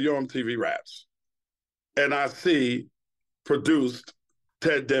show for Your MTV Raps. And I see produced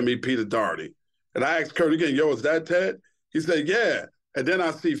Ted Demme, Peter Doherty. And I asked Kurt again, yo, is that Ted? He said, yeah. And then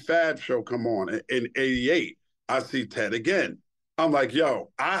I see Fab Show come on in 88. I see Ted again. I'm like,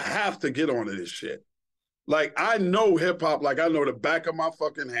 yo, I have to get onto this shit. Like, I know hip-hop like I know the back of my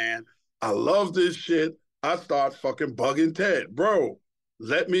fucking hand. I love this shit. I start fucking bugging Ted. Bro,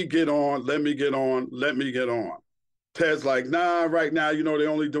 let me get on. Ted's like, nah, right now, they're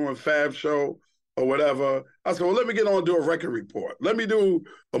only doing Fab Show or whatever. I said, well, let me get on and do a record report. Let me do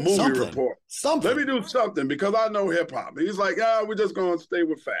a movie report. Let me do something because I know hip-hop. He's like, we're just going to stay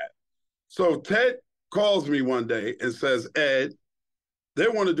with Fab. So Ted calls me one day and says, Ed, they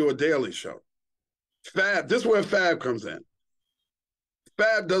want to do a daily show. Fab, this is where Fab comes in.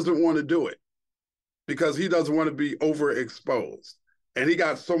 Fab doesn't want to do it because he doesn't want to be overexposed. And he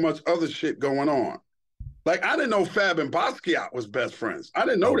got so much other shit going on. Like, I didn't know Fab and Basquiat was best friends. I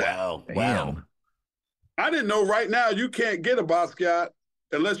didn't know that. Wow. I didn't know right now you can't get a Basquiat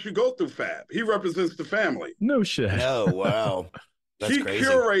unless you go through Fab. He represents the family. No shit. Oh, wow. That's he crazy.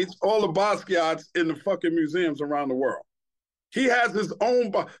 Curates all the Basquiats in the fucking museums around the world. He has his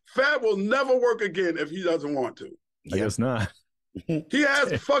own. Fab will never work again if he doesn't want to. I guess not. He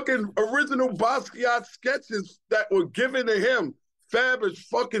has fucking original Basquiat sketches that were given to him. Fab is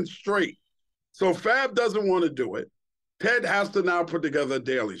fucking straight. So Fab doesn't want to do it. Ted has to now put together a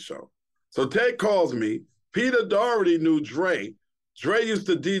daily show. So Ted calls me. Peter Doherty knew Dre Dre used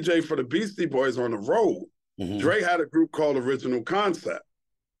to DJ for the Beastie Boys on the road. Dre had a group called Original Concept,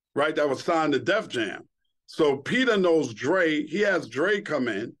 right? That was signed to Def Jam. So Peter knows Dre. He has Dre come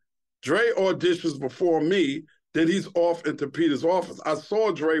in. Dre auditions before me. Then he's off into Peter's office. I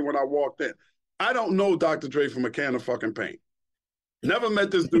saw Dre when I walked in. I don't know Dr. Dre from a can of fucking paint. Never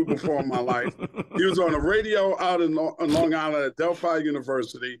met this dude before in my life. He was on the radio out in Long Island at Delphi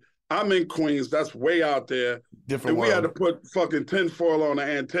University. I'm in Queens. That's way out there. Different and we had to put fucking tinfoil on the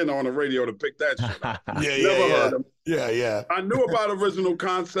antenna on the radio to pick that shit up. Never heard him. Yeah. I knew about Original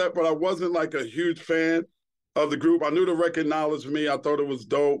Concept, but I wasn't like a huge fan of the group. I knew the record acknowledged me. I thought it was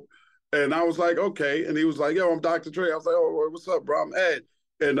dope. And I was like, okay. And he was like, yo, I'm Dr. Dre. I was like, oh, what's up, bro? I'm Ed.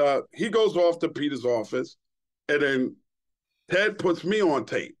 And he goes off to Peter's office. And then Ted puts me on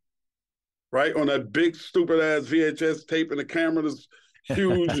tape, right? On that big, stupid-ass VHS tape, and the camera is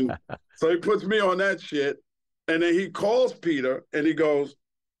huge. And so he puts me on that shit. And then he calls Peter, and he goes,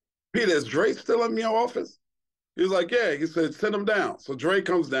 Peter, is Dre still in your office? He was like, yeah. He said, send him down. So Dre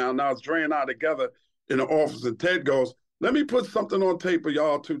comes down. Now it's Dre and I together in the office. And Ted goes, let me put something on tape of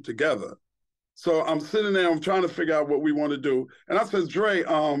y'all two together. So I'm sitting there, I'm trying to figure out what we want to do. And I said, Dre,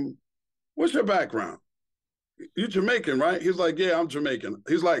 what's your background? You Jamaican, right? He's like, yeah, I'm Jamaican.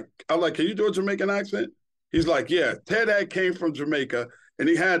 He's like, I'm like, can you do a Jamaican accent? He's like, yeah. Ted came from Jamaica, and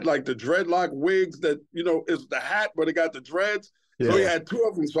he had like the dreadlock wigs that, is the hat, but it got the dreads. Yeah. So he had two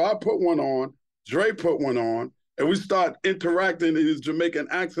of them. So I put one on, Dre put one on, and we start interacting in his Jamaican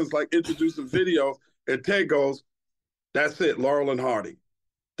accents, like introducing videos. And Ted goes, that's it, Laurel and Hardy.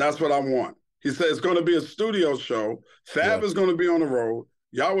 That's what I want. He said, it's going to be a studio show. Fab is going to be on the road.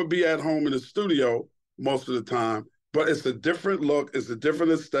 Y'all would be at home in the studio most of the time, but it's a different look. It's a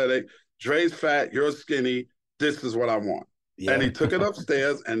different aesthetic. Dre's fat, you're skinny. This is what I want. Yeah. And he took it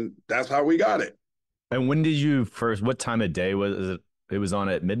upstairs, and that's how we got it. And when did you what time of day was it? It was on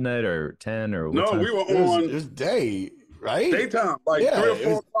at midnight or 10 or what No, time? We were on. It was day, right? Daytime, like 3 or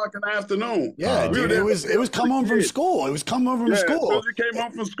 4 o'clock in the afternoon. Yeah, dude, it was come home from school. It was come home from school. As soon as you came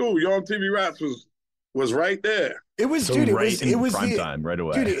home from school, Your On TV Raps was right there. It was, so dude. It right was prime time right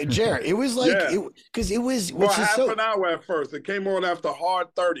away, dude. Jared, it was like because it was half an hour at first. It came on after Hard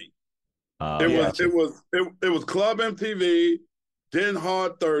 30. It was Club MTV, then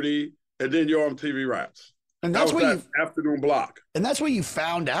Hard 30, and then Your On TV Raps. And that's what you afternoon block. And that's what you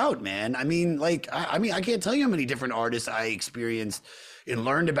found out, man. I mean, like, I can't tell you how many different artists I experienced and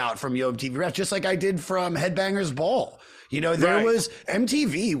learned about from Yo MTV Raps, just like I did from Headbangers Ball. There was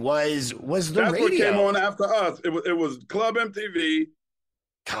MTV was the That's radio. That's what came on after us. It was Club MTV.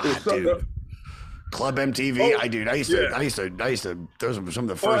 God, dude. Club MTV. I used to. Those were some of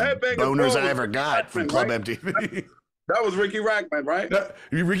the first boners I ever got from Club MTV. That was Ricky Rackman, right?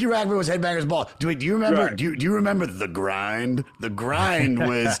 Ricky Rackman was Headbangers Ball. Do you remember? Right. Do you remember The Grind? The Grind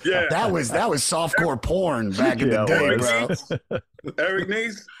was that was softcore porn back in the day, bro. Eric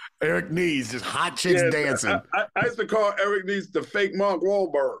Nies. Eric Nies, just hot chicks dancing. I used to call Eric Nies the fake Mark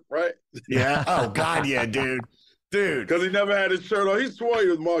Wahlberg, right? Yeah. Oh God, yeah, dude. Because he never had his shirt on. He swore he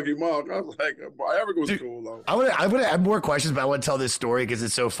was Marky Mark. I was like, Eric was cool, though. I would have more questions, but I want to tell this story because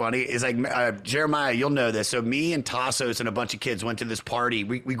it's so funny. It's like, Jeremiah, you'll know this. So me and Tassos and a bunch of kids went to this party.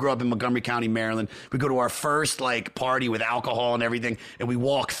 We grew up in Montgomery County, Maryland. We go to our first, party with alcohol and everything, and we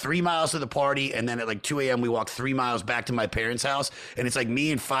walk 3 miles to the party, and then at 2 a.m. we walk 3 miles back to my parents' house, and it's like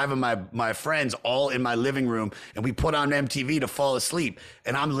me and 5 of my friends all in my living room, and we put on MTV to fall asleep,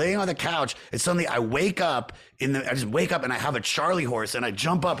 and I'm laying on the couch, and suddenly I wake up, I just wake up and I have a Charlie horse and I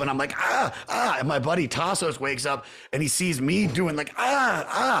jump up and I'm like, and my buddy Tassos wakes up and he sees me doing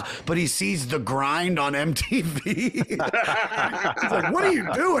but he sees The Grind on MTV. He's like, what are you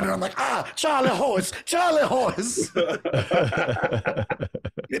doing? And I'm like, Charlie horse.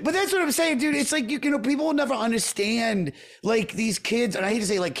 But that's what I'm saying, dude. It's like, people will never understand these kids. And I hate to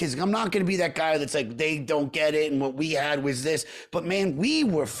say kids, I'm not going to be that guy that's like, they don't get it. And what we had was this, but man, we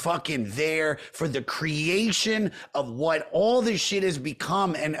were fucking there for the creation of what all this shit has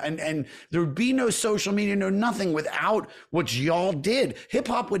become, and there would be no social media, no nothing without what y'all did. Hip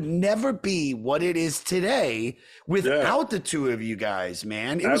hop would never be what it is today without the two of you guys,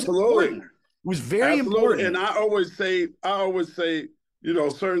 man. It was very important. And I always say,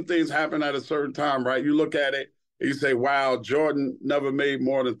 certain things happen at a certain time, right? You look at it and you say, wow, Jordan never made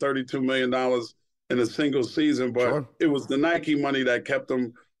more than $32 million in a single season, but it was the Nike money that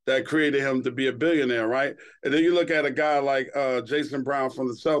that created him to be a billionaire, right? And then you look at a guy like Jason Brown from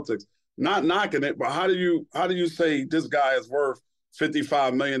the Celtics, not knocking it, but how do you say this guy is worth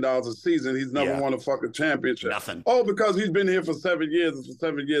 $55 million a season? He's never won a fucking championship. Nothing. Oh, because he's been here for 7 years, and for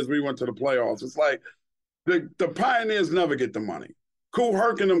 7 years we went to the playoffs. It's like the pioneers never get the money. Kool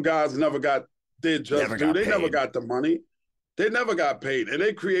Herc and them guys never did just do. They never got the money. They never got paid. And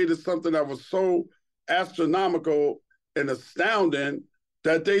they created something that was so astronomical and astounding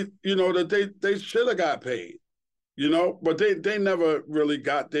that they should have got paid. But they never really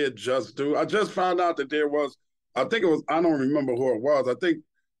got their just due. I just found out that there was, I don't remember who it was. I think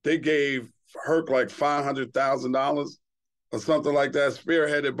they gave Herc like $500,000 or something like that,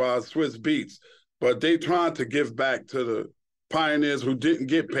 spearheaded by Swiss Beats. But they tried to give back to the pioneers who didn't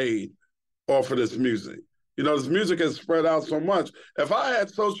get paid off of this music. This music has spread out so much. If I had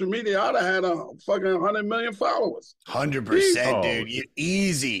social media, I'd have had a fucking 100 million followers. 100%, dude.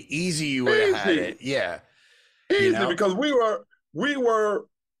 Easy. You would have had it. Yeah. Easy, because we were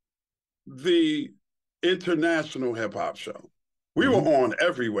the international hip hop show. We were on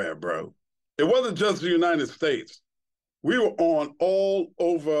everywhere, bro. It wasn't just the United States. We were on all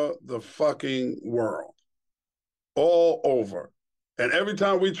over the fucking world. All over. And every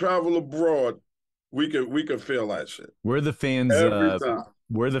time we travel abroad, we could feel that shit. Where the fans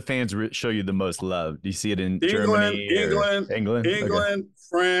show you the most love? Do you see it in Germany? England, okay.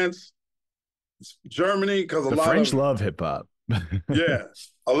 France, Germany, because the French love hip hop. Yeah,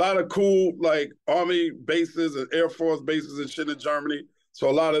 a lot of cool like army bases and Air Force bases and shit in Germany. So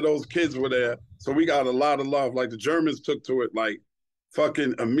a lot of those kids were there. So we got a lot of love. Like the Germans took to it like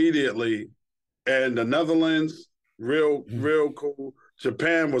fucking immediately, and the Netherlands, real cool.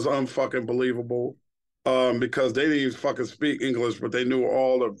 Japan was unfucking believable. Because they didn't even fucking speak English, but they knew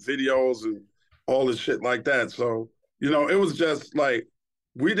all the videos and all the shit like that. So, it was just like,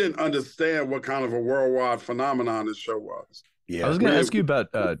 we didn't understand what kind of a worldwide phenomenon this show was. Yeah. I was going to ask you about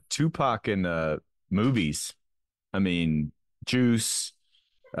Tupac and movies. I mean, Juice.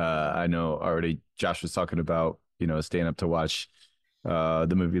 I know already Josh was talking about, staying up to watch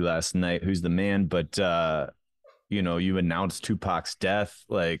the movie last night, Who's the Man? But, you announced Tupac's death.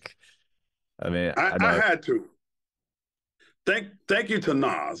 Like, I mean, I had to. Thank you to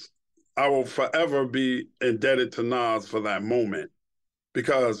Nas. I will forever be indebted to Nas for that moment,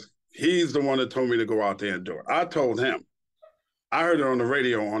 because he's the one that told me to go out there and do it. I told him. I heard it on the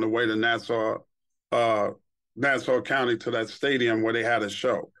radio on the way to Nassau County to that stadium where they had a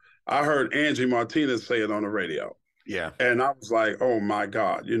show. I heard Angie Martinez say it on the radio. Yeah. And I was like, oh my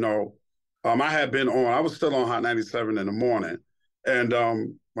God, I had been on, I was still on Hot 97 in the morning. And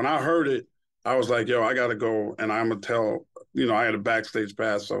when I heard it, I was like, yo, I got to go, and I'm going to tell, I had a backstage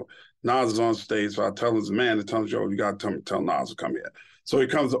pass, so Nas is on stage, so I tell his man to tell him, yo, you got to tell Nas to come here. So he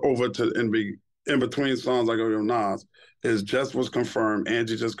comes over to, in between songs, I go, yo, Nas, his just was confirmed,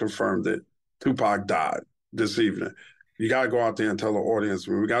 Angie just confirmed it, Tupac died this evening. You got to go out there and tell the audience,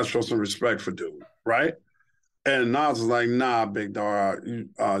 we got to show some respect for dude, right? And Nas was like, nah, big dog, you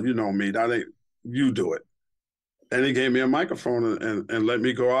know me, that ain't, you do it. And he gave me a microphone and let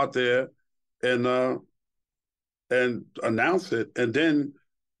me go out there and announce it. And then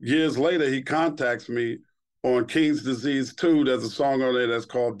years later, he contacts me on King's Disease 2. There's a song on there that's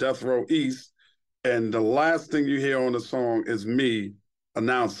called Death Row East. And the last thing you hear on the song is me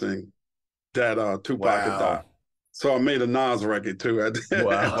announcing that Tupac had died. So I made a Nas record too.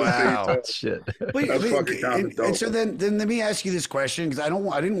 Wow. Shit. That's fucking kind of dope. And so then let me ask you this question, because I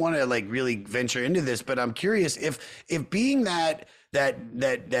didn't want to like really venture into this, but I'm curious if being that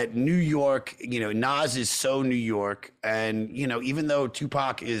New York, Nas is so New York, and even though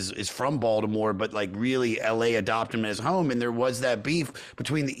Tupac is from Baltimore, but like really LA adopted him as home, and there was that beef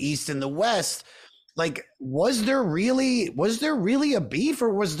between the East and the West. Like, was there really a beef,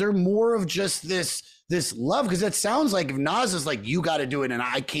 or was there more of just this love? Because it sounds like if Nas is like, you got to do it and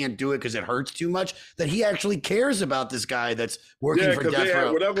I can't do it because it hurts too much, that he actually cares about this guy that's working for Death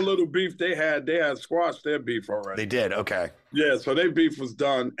Row. Whatever little beef they had squashed their beef already. They did, okay. Yeah, so their beef was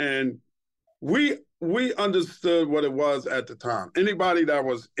done, and we understood what it was at the time. Anybody that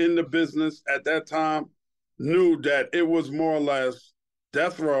was in the business at that time knew that it was more or less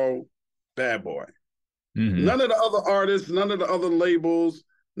Death Row, Bad Boy. Mm-hmm. None of the other artists, none of the other labels,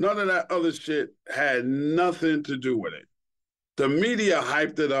 none of that other shit had nothing to do with it. The media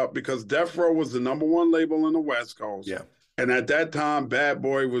hyped it up because Death Row was the '1 label in the West Coast. Yeah. And at that time, Bad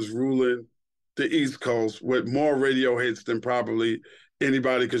Boy was ruling the East Coast with more radio hits than probably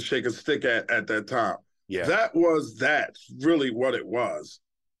anybody could shake a stick at that time. Yeah. That's really what it was.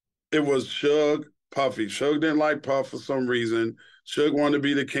 It was Suge, Puffy. Suge didn't like Puff for some reason. Suge wanted to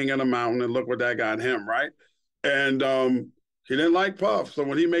be the king of the mountain, and look what that got him, right? And he didn't like Puff. So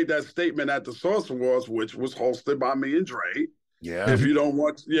when he made that statement at the Source Awards, which was hosted by me and Dre, if you don't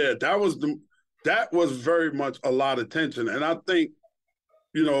want, that was very much a lot of tension. And I think,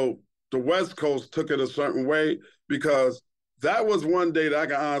 the West Coast took it a certain way because that was one day that I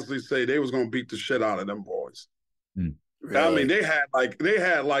can honestly say they was gonna beat the shit out of them boys. Really? I mean, they had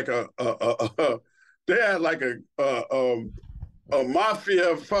like a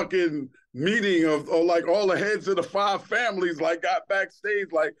mafia fucking meeting of like all the heads of the 5 families like got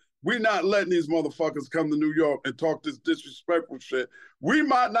backstage like, we not letting these motherfuckers come to New York and talk this disrespectful shit. We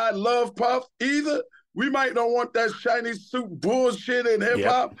might not love Puff either. We might not want that shiny suit bullshit in hip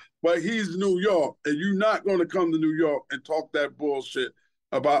hop, but he's New York, and you're not going to come to New York and talk that bullshit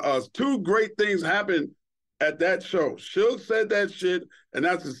about us. 2 great things happened at that show. Suge said that shit, and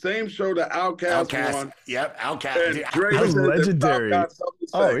that's the same show that Outkast won. Yep, Outkast. And Dre said legendary. That got something to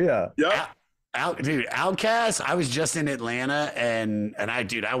say. Oh yeah. Yep. Dude, Outkast. I was just in Atlanta, and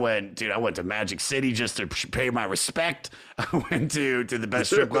I went to Magic City just to pay my respect. I went to the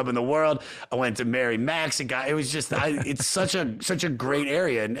best strip club in the world. I went to Mary Max. It was just, it's such a great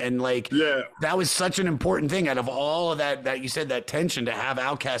area, and like, that was such an important thing out of all of that you said, that tension to have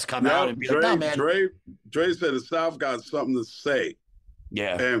Outkast come out and be like, no man. Dre said the South got something to say.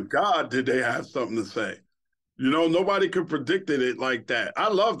 Yeah, and God, did they have something to say? You know, nobody could predict it like that. I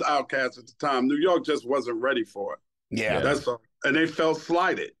loved Outkast at the time. New York just wasn't ready for it. Yeah. That's all. And they felt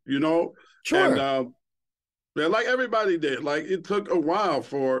slighted, you know? Sure. And like everybody did. Like, it took a while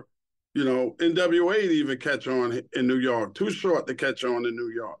for, you know, NWA to even catch on in New York. Too Short to catch on in New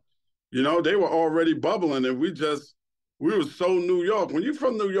York. You know, they were already bubbling, and we were so New York. When you're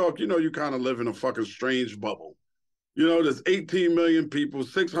from New York, you know you kind of live in a fucking strange bubble. You know, there's 18 million people,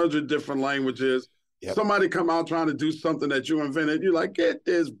 600 different languages. Yep. Somebody come out trying to do something that you invented. You're like, get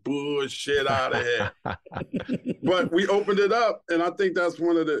this bullshit out of here. But we opened it up, and I think that's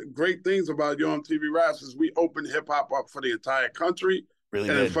one of the great things about Yo MTV Raps is we opened hip-hop up for the entire country for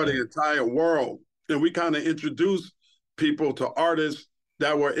the entire world. And we kind of introduced people to artists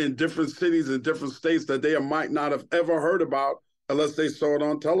that were in different cities and different states that they might not have ever heard about unless they saw it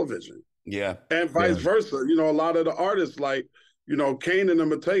on television. Yeah. And vice versa. You know, a lot of the artists like, you know, Kane and them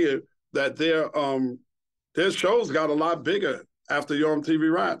will tell you that their shows got a lot bigger after Yo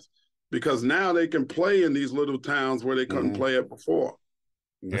MTV Raps because now they can play in these little towns where they couldn't play it before.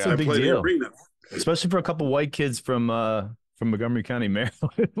 That's a big deal, especially for a couple white kids from Montgomery County, Maryland.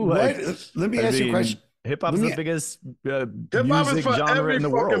 Like, let me ask you a question. Hip hop's the biggest hip-hop is for genre every in the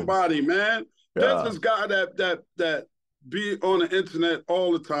fucking world. body, man. There's this guy that be on the internet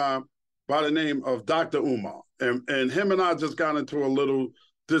all the time by the name of Dr. Umar, and him and I just got into a little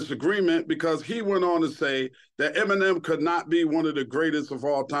disagreement because he went on to say that Eminem could not be one of the greatest of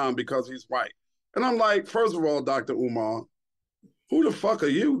all time because he's white. And I'm like, first of all, Dr. Umar, who the fuck are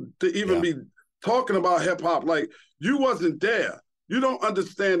you to even be talking about hip hop? Like, you wasn't there. You don't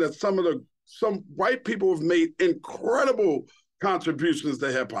understand that some white people have made incredible contributions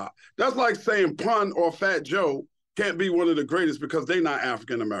to hip hop. That's like saying Pun or Fat Joe can't be one of the greatest because they're not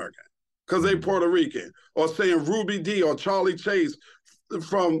African American, because they Puerto Rican, or saying Ruby D or Charlie Chase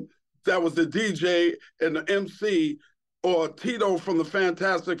that was the DJ and the MC, or Tito from the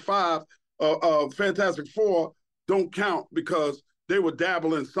Fantastic Four don't count because they were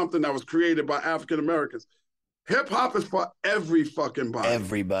dabbling in something that was created by African Americans. Hip hop is for every fucking body.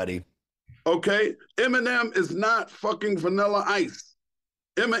 Everybody. Okay? Eminem is not fucking Vanilla Ice.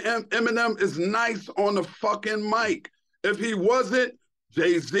 Eminem is nice on the fucking mic. If he wasn't,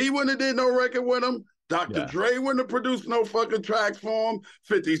 Jay-Z wouldn't have did no record with him. Dr. Dre wouldn't have produced no fucking tracks for him.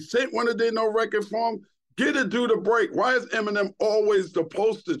 50 Cent wouldn't have did no record for him. Get a dude a break. Why is Eminem always the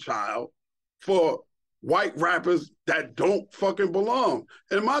poster child for white rappers that don't fucking belong?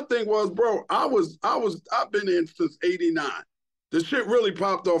 And my thing was, bro, I've been in since 89. The shit really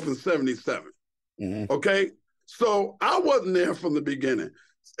popped off in 77. Okay? So I wasn't there from the beginning.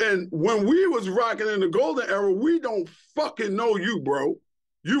 And when we was rocking in the golden era, we don't fucking know you, bro.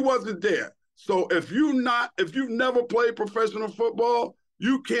 You wasn't there. So if you've never played professional football,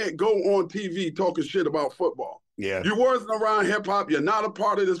 you can't go on TV talking shit about football. Yeah. You wasn't around hip hop. You're not a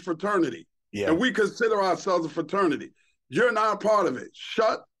part of this fraternity. Yeah. And we consider ourselves a fraternity. You're not a part of it.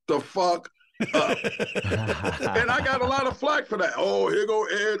 Shut the fuck up. And I got a lot of flack for that. Oh, here go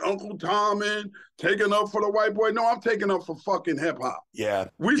Ed, Uncle Tom in, taking up for the white boy. No, I'm taking up for fucking hip hop. Yeah.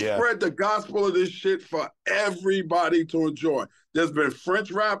 We spread the gospel of this shit for everybody to enjoy. There's been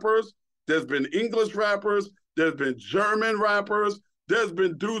French rappers. There's been English rappers. There's been German rappers. There's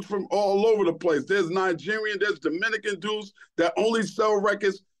been dudes from all over the place. There's Nigerian, there's Dominican dudes that only sell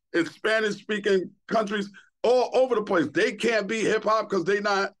records in Spanish-speaking countries all over the place. They can't be hip-hop because they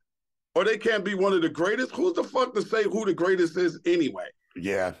not, or they can't be one of the greatest. Who's the fuck to say who the greatest is anyway?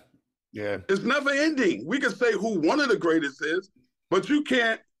 Yeah. Yeah. It's never ending. We can say who one of the greatest is, but you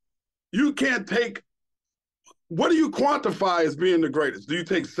can't take what do you quantify as being the greatest? Do you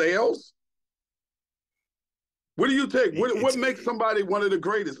take sales? What do you take? What makes somebody one of the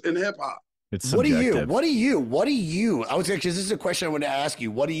greatest in hip hop? It's subjective. What do you? I was actually, this is a question I want to ask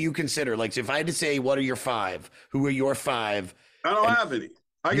you. What do you consider? Like, if I had to say, what are your 5? Who are your 5? I don't have any.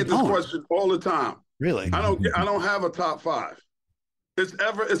 I get this question all the time. Really? I don't have a top 5.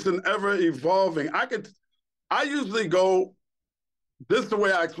 It's an ever evolving. I usually go, this is the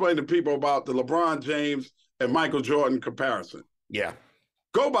way I explain to people about the LeBron James and Michael Jordan comparison. Yeah.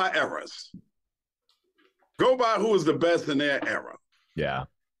 Go by eras. Go by who is the best in their era. Yeah.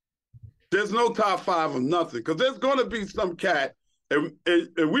 There's no top 5 of nothing, because there's going to be some cat, and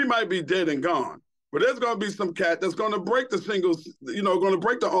we might be dead and gone, but there's going to be some cat that's going to break the singles, going to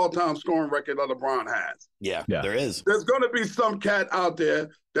break the all-time scoring record that LeBron has. Yeah, there is. There's going to be some cat out there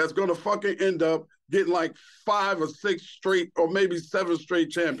that's going to fucking end up getting like 5 or 6 straight or maybe 7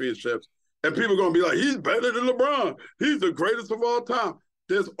 straight championships, and people are going to be like, he's better than LeBron. He's the greatest of all time.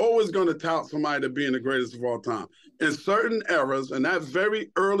 There's always going to tout somebody to being the greatest of all time. In certain eras, and that very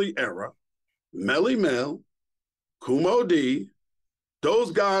early era, Melly Mel, Kumo D,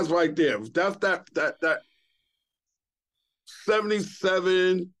 those guys right there. That's that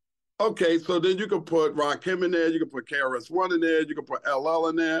 77. Okay, so then you can put Rakim in there, you can put KRS-One in there, you can put LL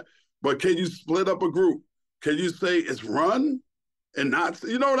in there, but can you split up a group? Can you say it's Run and not,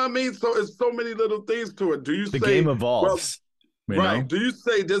 you know what I mean? So it's so many little things to it. Do you say the game evolves? Well, right. Do you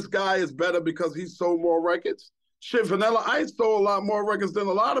say this guy is better because he sold more records? Shit, Vanilla Ice sold a lot more records than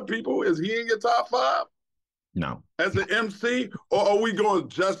a lot of people. Is he in your top 5? No. As an MC, or are we going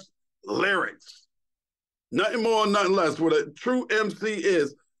just lyrics? Nothing more, nothing less. What a true MC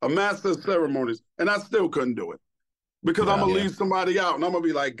is, a master of ceremonies, and I still couldn't do it. Because I'm going to leave somebody out, and I'm going to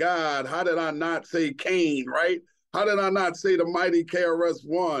be like, God, how did I not say Kane, right? How did I not say the mighty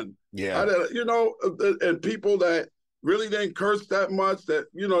KRS-One? Yeah. How did, and people that really didn't curse that much, that,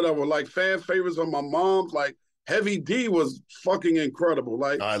 that were like fan favorites of my mom's, like, Heavy D was fucking incredible.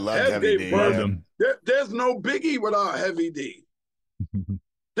 Like, I love Heavy D. There's no Biggie without Heavy D.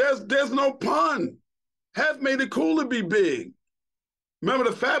 There's no pun. Hef made it cool to be big. Remember,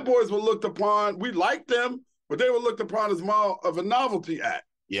 the Fat Boys were looked upon. We liked them, but they were looked upon as more of a novelty act.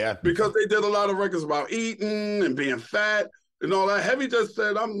 Yeah, because they did a lot of records about eating and being fat and all that. Heavy just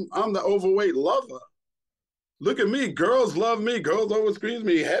said, "I'm the overweight lover. Look at me. Girls love me. Girls always squeeze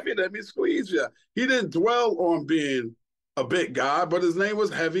me. Heavy, let me squeeze you." He didn't dwell on being a big guy, but his name was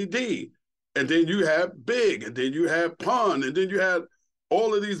Heavy D. And then you had Big, and then you had Pun, and then you had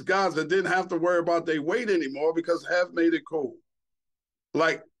all of these guys that didn't have to worry about their weight anymore because Hef made it cool.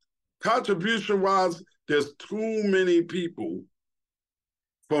 Like, contribution-wise, there's too many people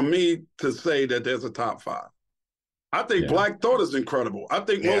for me to say that there's a top 5. I think Black Thought is incredible. I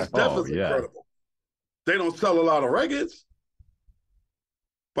think Most Def is incredible. They don't sell a lot of records,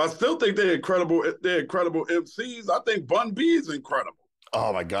 but I still think they're incredible. They're incredible MCs. I think Bun B is incredible.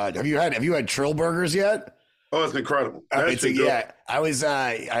 Oh my God! Have you had Trill Burgers yet? Oh, it's incredible. I was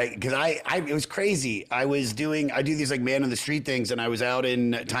it was crazy. I do these like man on the street things, and I was out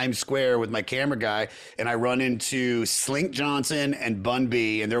in Times Square with my camera guy, and I run into Slink Johnson and Bun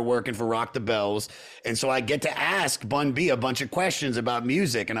B, and they're working for Rock the Bells. And so I get to ask Bun B a bunch of questions about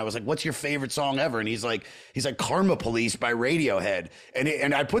music, and I was like, "What's your favorite song ever?" And he's like, "Karma Police" by Radiohead.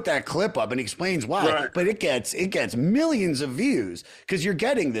 And I put that clip up, and he explains why. Right. But it gets millions of views because you're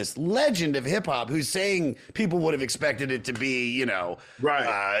getting this legend of hip hop who's saying people would have expected it to be,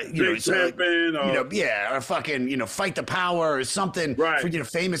 right, or fucking, Fight the Power or something, right, for,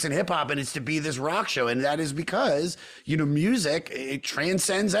 famous in hip hop, and it's to be this rock show, and that is because music, it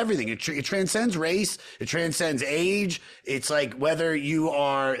transcends everything. It transcends race, it transcends age. It's like whether you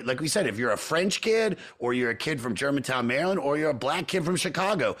are, like we said, if you're a French kid or you're a kid from Germantown, Maryland, or you're a black kid from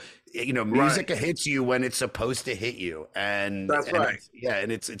Chicago. Music hits you when it's supposed to hit you, and that's right.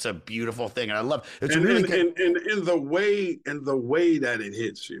 It's a beautiful thing, and I love it. In the way that it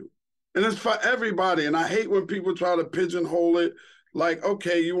hits you, and it's for everybody. And I hate when people try to pigeonhole it. Like,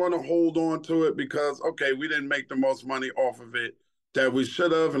 okay, you want to hold on to it because we didn't make the most money off of it that we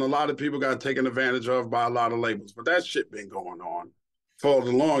should have, and a lot of people got taken advantage of by a lot of labels. But that shit been going on for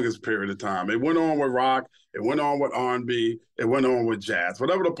the longest period of time. It went on with rock, it went on with R&B, it went on with jazz.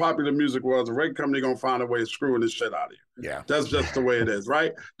 Whatever the popular music was, a record company gonna find a way of screwing this shit out of you. Yeah. That's just the way it is,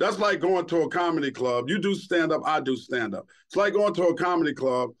 right? That's like going to a comedy club. You do stand-up, I do stand-up. It's like going to a comedy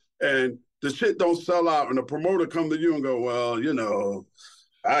club and the shit don't sell out and the promoter come to you and go, well,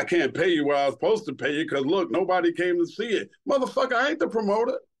 I can't pay you what I was supposed to pay you because look, nobody came to see it. Motherfucker, I ain't the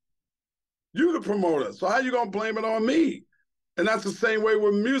promoter. You the promoter. So how you gonna blame it on me? And that's the same way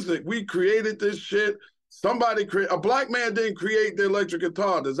with music. We created this shit Somebody a black man didn't create the electric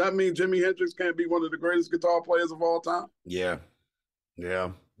guitar. Does that mean Jimi Hendrix can't be one of the greatest guitar players of all time? Yeah.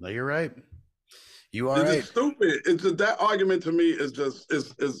 No, you're right. You are it's right. It's stupid. That argument to me is just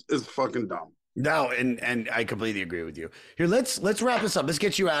is fucking dumb. No, and I completely agree with you. Here, let's wrap this up. Let's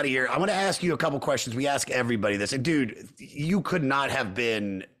get you out of here. I want to ask you a couple questions. We ask everybody this. And dude, you could not have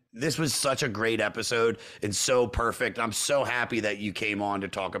been. This was such a great episode and so perfect. I'm so happy that you came on to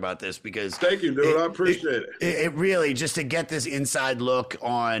talk about this because thank you, dude. I appreciate it. It really just to get this inside look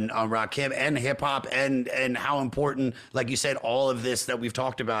on Rakim and hip hop and how important, like you said, all of this that we've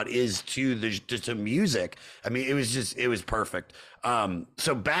talked about is to music. I mean, it was perfect.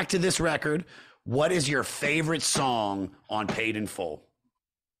 So back to this record. What is your favorite song on Paid in Full?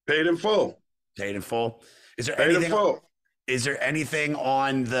 Paid in Full. Paid in Full. Is there Paid anything? in Full. Is there anything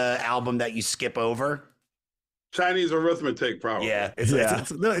on the album that you skip over? Chinese arithmetic, probably. Yeah, it's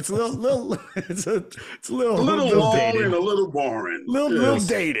a little long dated. And a little boring. Little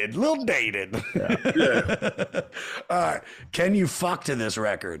dated. Yeah. All right. Can you fuck to this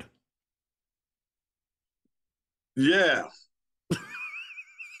record? Yeah.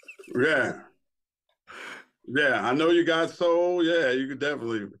 Yeah. Yeah. I Know You Got Soul. Yeah, you could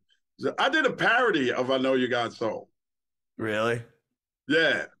definitely. I did a parody of I Know You Got Soul. Really?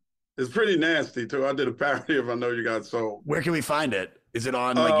 Yeah. It's pretty nasty, too. I did a parody of I Know You Got Soul. Where can we find it? Is it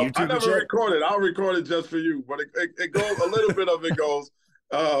on like YouTube? I never recorded. I'll record it just for you. But it goes, a little bit of it goes,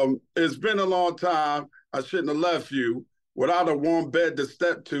 it's been a long time. I shouldn't have left you without a warm bed to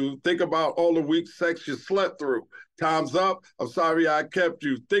step to. Think about all the weak sex you slept through. Time's up. I'm sorry I kept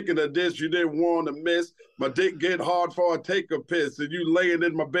you. Thinking of this, you didn't want to miss. My dick get hard for I take a piss. And you laying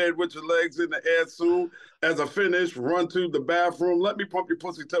in my bed with your legs in the air soon. As I finish, run to the bathroom. Let me pump your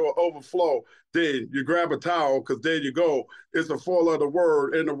pussy till it overflow. Then you grab a towel, because there you go. It's a four letter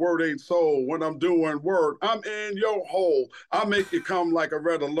word, and the word ain't soul. When I'm doing word, I'm in your hole. I make you come like a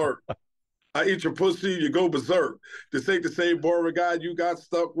red alert. I eat your pussy, you go berserk. This ain't the same boring guy you got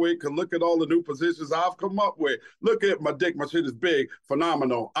stuck with. Cause look at all the new positions I've come up with. Look at my dick, my shit is big,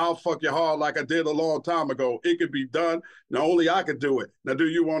 phenomenal. I'll fuck you hard like I did a long time ago. It can be done, now only I can do it. Now do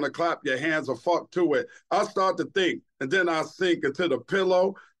you want to clap your hands or fuck to it? I start to think, and then I sink into the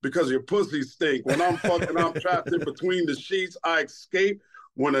pillow because your pussy stink. When I'm fucking, I'm trapped in between the sheets. I escape.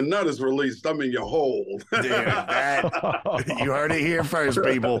 When a nut is released, I'm in your hole. Dude, you heard it here first,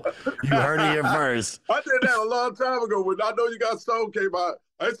 people. You heard it here first. I did that a long time ago when I Know You Got Soul came out.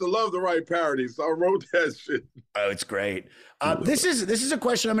 I used to love to write parodies, so I wrote that shit. Oh, it's great. This is a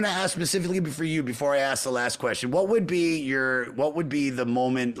question I'm going to ask specifically for you before I ask the last question. What would be the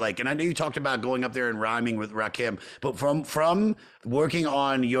moment like? And I know you talked about going up there and rhyming with Rakim, but from working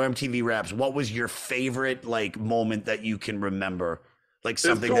on your MTV Raps, what was your favorite like moment that you can remember? Like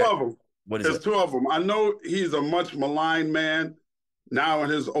something. There's two of them. What is There's it? two of them. I know he's a much maligned man now in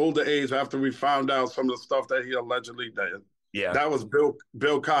his older age after we found out some of the stuff that he allegedly did. Yeah. That was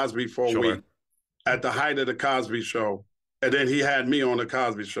Bill Cosby for a week at the height of the Cosby Show. And then he had me on the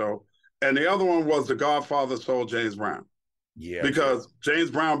Cosby Show. And the other one was the Godfather Soul, James Brown. Yeah. Because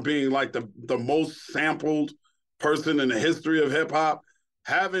James Brown being like the most sampled person in the history of hip hop,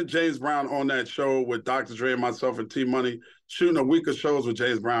 having James Brown on that show with Dr. Dre and myself and T Money, shooting a week of shows with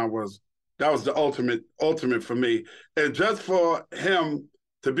James Brown was the ultimate for me. And just for him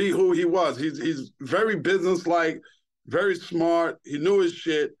to be who he was, he's very businesslike, very smart. He knew his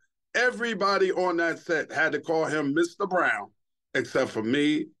shit. Everybody on that set had to call him Mr. Brown, except for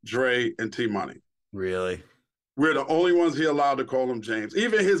me, Dre, and T Money. Really? We're the only ones he allowed to call him James.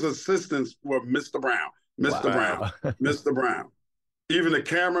 Even his assistants were Mr. Brown, Mr. Brown, Mr. Brown. Even the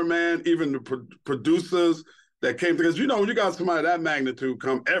cameraman, even the producers that came because you know when you got somebody that magnitude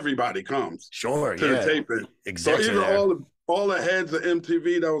come, everybody comes. Sure, to the taping. Exactly. So even all the heads of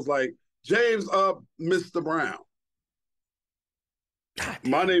MTV that was like, James up, Mr. Brown.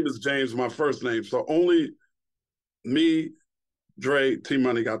 My name is James, my first name. So only me, Dre, T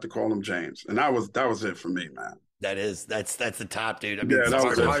Money got to call him James. And that was it for me, man. That's the top, dude. I mean,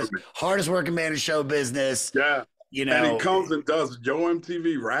 yeah, hardest working man in show business. Yeah. You know, and he comes and does Yo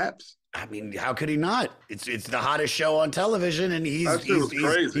MTV Raps. I mean, how could he not? It's the hottest show on television, and he's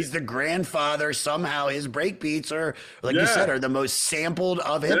the grandfather. Somehow his breakbeats are, like you said, are the most sampled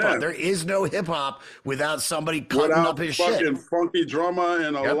of hip hop. There is no hip hop without somebody cutting up his shit. Fucking funky drummer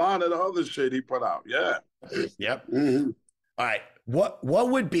and a lot of the other shit he put out. Yeah. Yep. Mm-hmm. All right. What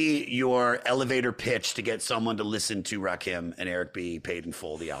would be your elevator pitch to get someone to listen to Rakim and Eric B. Paid in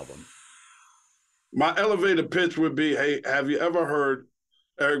Full, the album? My elevator pitch would be, hey, have you ever heard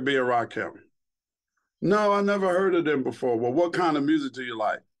Eric B. and Rakim? No, I never heard of them before. Well, what kind of music do you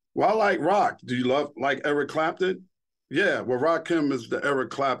like? Well, I like rock. Do you like Eric Clapton? Yeah, well, Rakim is the Eric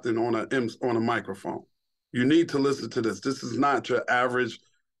Clapton on a microphone. You need to listen to this. This is not your average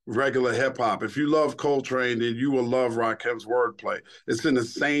regular hip hop. If you love Coltrane, then you will love Rakim's wordplay. It's in the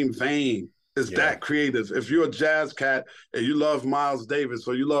same vein. It's that creative. If you're a jazz cat and you love Miles Davis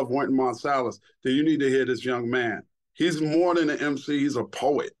or you love Wynton Marsalis, then you need to hear this young man. He's more than an MC. He's a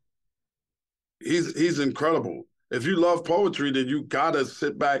poet. He's incredible. If you love poetry, then you gotta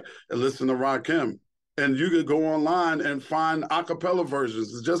sit back and listen to Rakim. And you can go online and find a cappella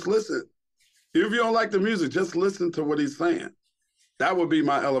versions. Just listen. If you don't like the music, just listen to what he's saying. That would be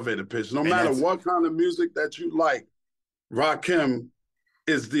my elevator pitch. No matter what kind of music that you like, Rakim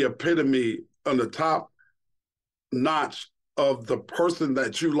is the epitome on the top notch of the person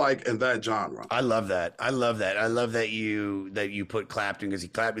that you like in that genre. I love that. I love that you put Clapton, because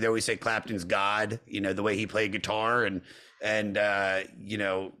they always say Clapton's God, the way he played guitar and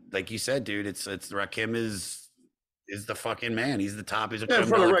like you said, dude, it's Rakim is the fucking man. He's the top. He's a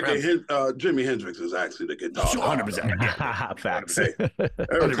for the record, Jimi Hendrix is actually the guitar. 100%. Facts.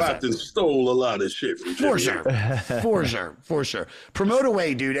 Eric Clapton stole a lot of shit from Jimi. For sure. Promote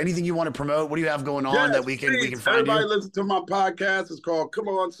away, dude. Anything you want to promote? What do you have going on that we can find? Everybody listen to my podcast. It's called Come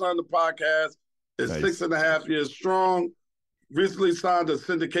On Son, the podcast. It's 6.5 years strong. Recently signed a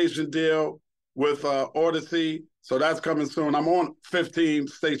syndication deal with Odyssey. So that's coming soon. I'm on 15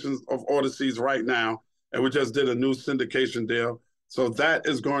 stations of Odysseys right now. And we just did a new syndication deal. So that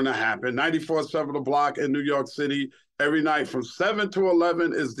is going to happen. 94.7 The Block in New York City. Every night from 7 to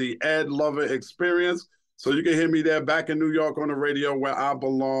 11 is the Ed Lover Experience. So you can hear me there back in New York on the radio where I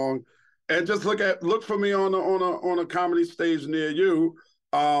belong. And just look for me on a comedy stage near you.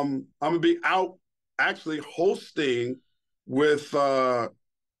 I'm going to be out actually hosting with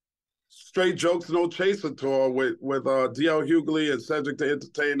Straight Jokes No Chaser tour with D.L. Hughley and Cedric the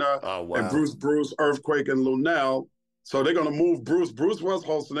Entertainer and Bruce, Earthquake, and Lunel. So they're going to move Bruce. Bruce was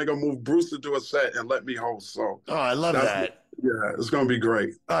hosting. They're going to move Bruce to do a set and let me host. So I love that. Yeah, it's going to be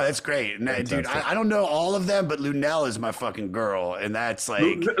great. Oh, that's great. Dude, I don't know all of them, but Lunel is my fucking girl. And that's like...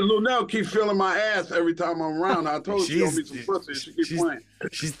 Lunel keeps feeling my ass every time I'm around. I told her she's going to be some pussy. She keeps playing.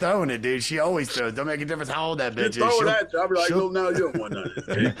 She's throwing it, dude. She always throws. Don't make a difference how old that bitch is. Throw it at you. I'll be like, Lunel, you don't want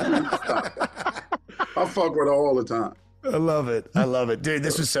nothing. I fuck with her all the time. I love it. Dude,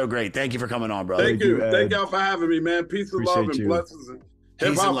 this was so great. Thank you for coming on, bro. Thank you. Thank y'all for having me, man. Peace and love and blessings. And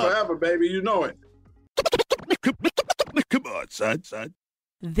hip hop forever, baby. You know it. Come on, son.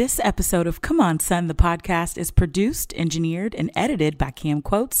 This episode of Come On, Son, the podcast is produced, engineered, and edited by Cam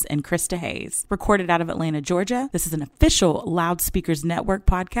Quotes and Krista Hayes. Recorded out of Atlanta, Georgia, this is an official Loudspeakers Network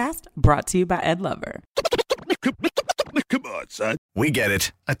podcast brought to you by Ed Lover. Come on, son. We get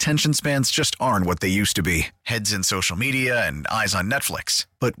it. Attention spans just aren't what they used to be. Heads in social media and eyes on Netflix.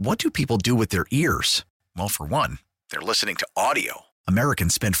 But what do people do with their ears? Well, for one, they're listening to audio.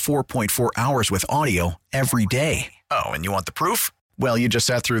 Americans spend 4.4 hours with audio every day. Oh, and you want the proof? Well, you just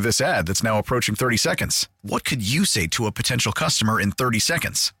sat through this ad that's now approaching 30 seconds. What could you say to a potential customer in 30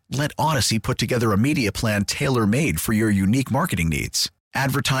 seconds? Let Odyssey put together a media plan tailor-made for your unique marketing needs.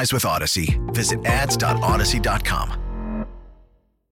 Advertise with Odyssey. Visit ads.odyssey.com.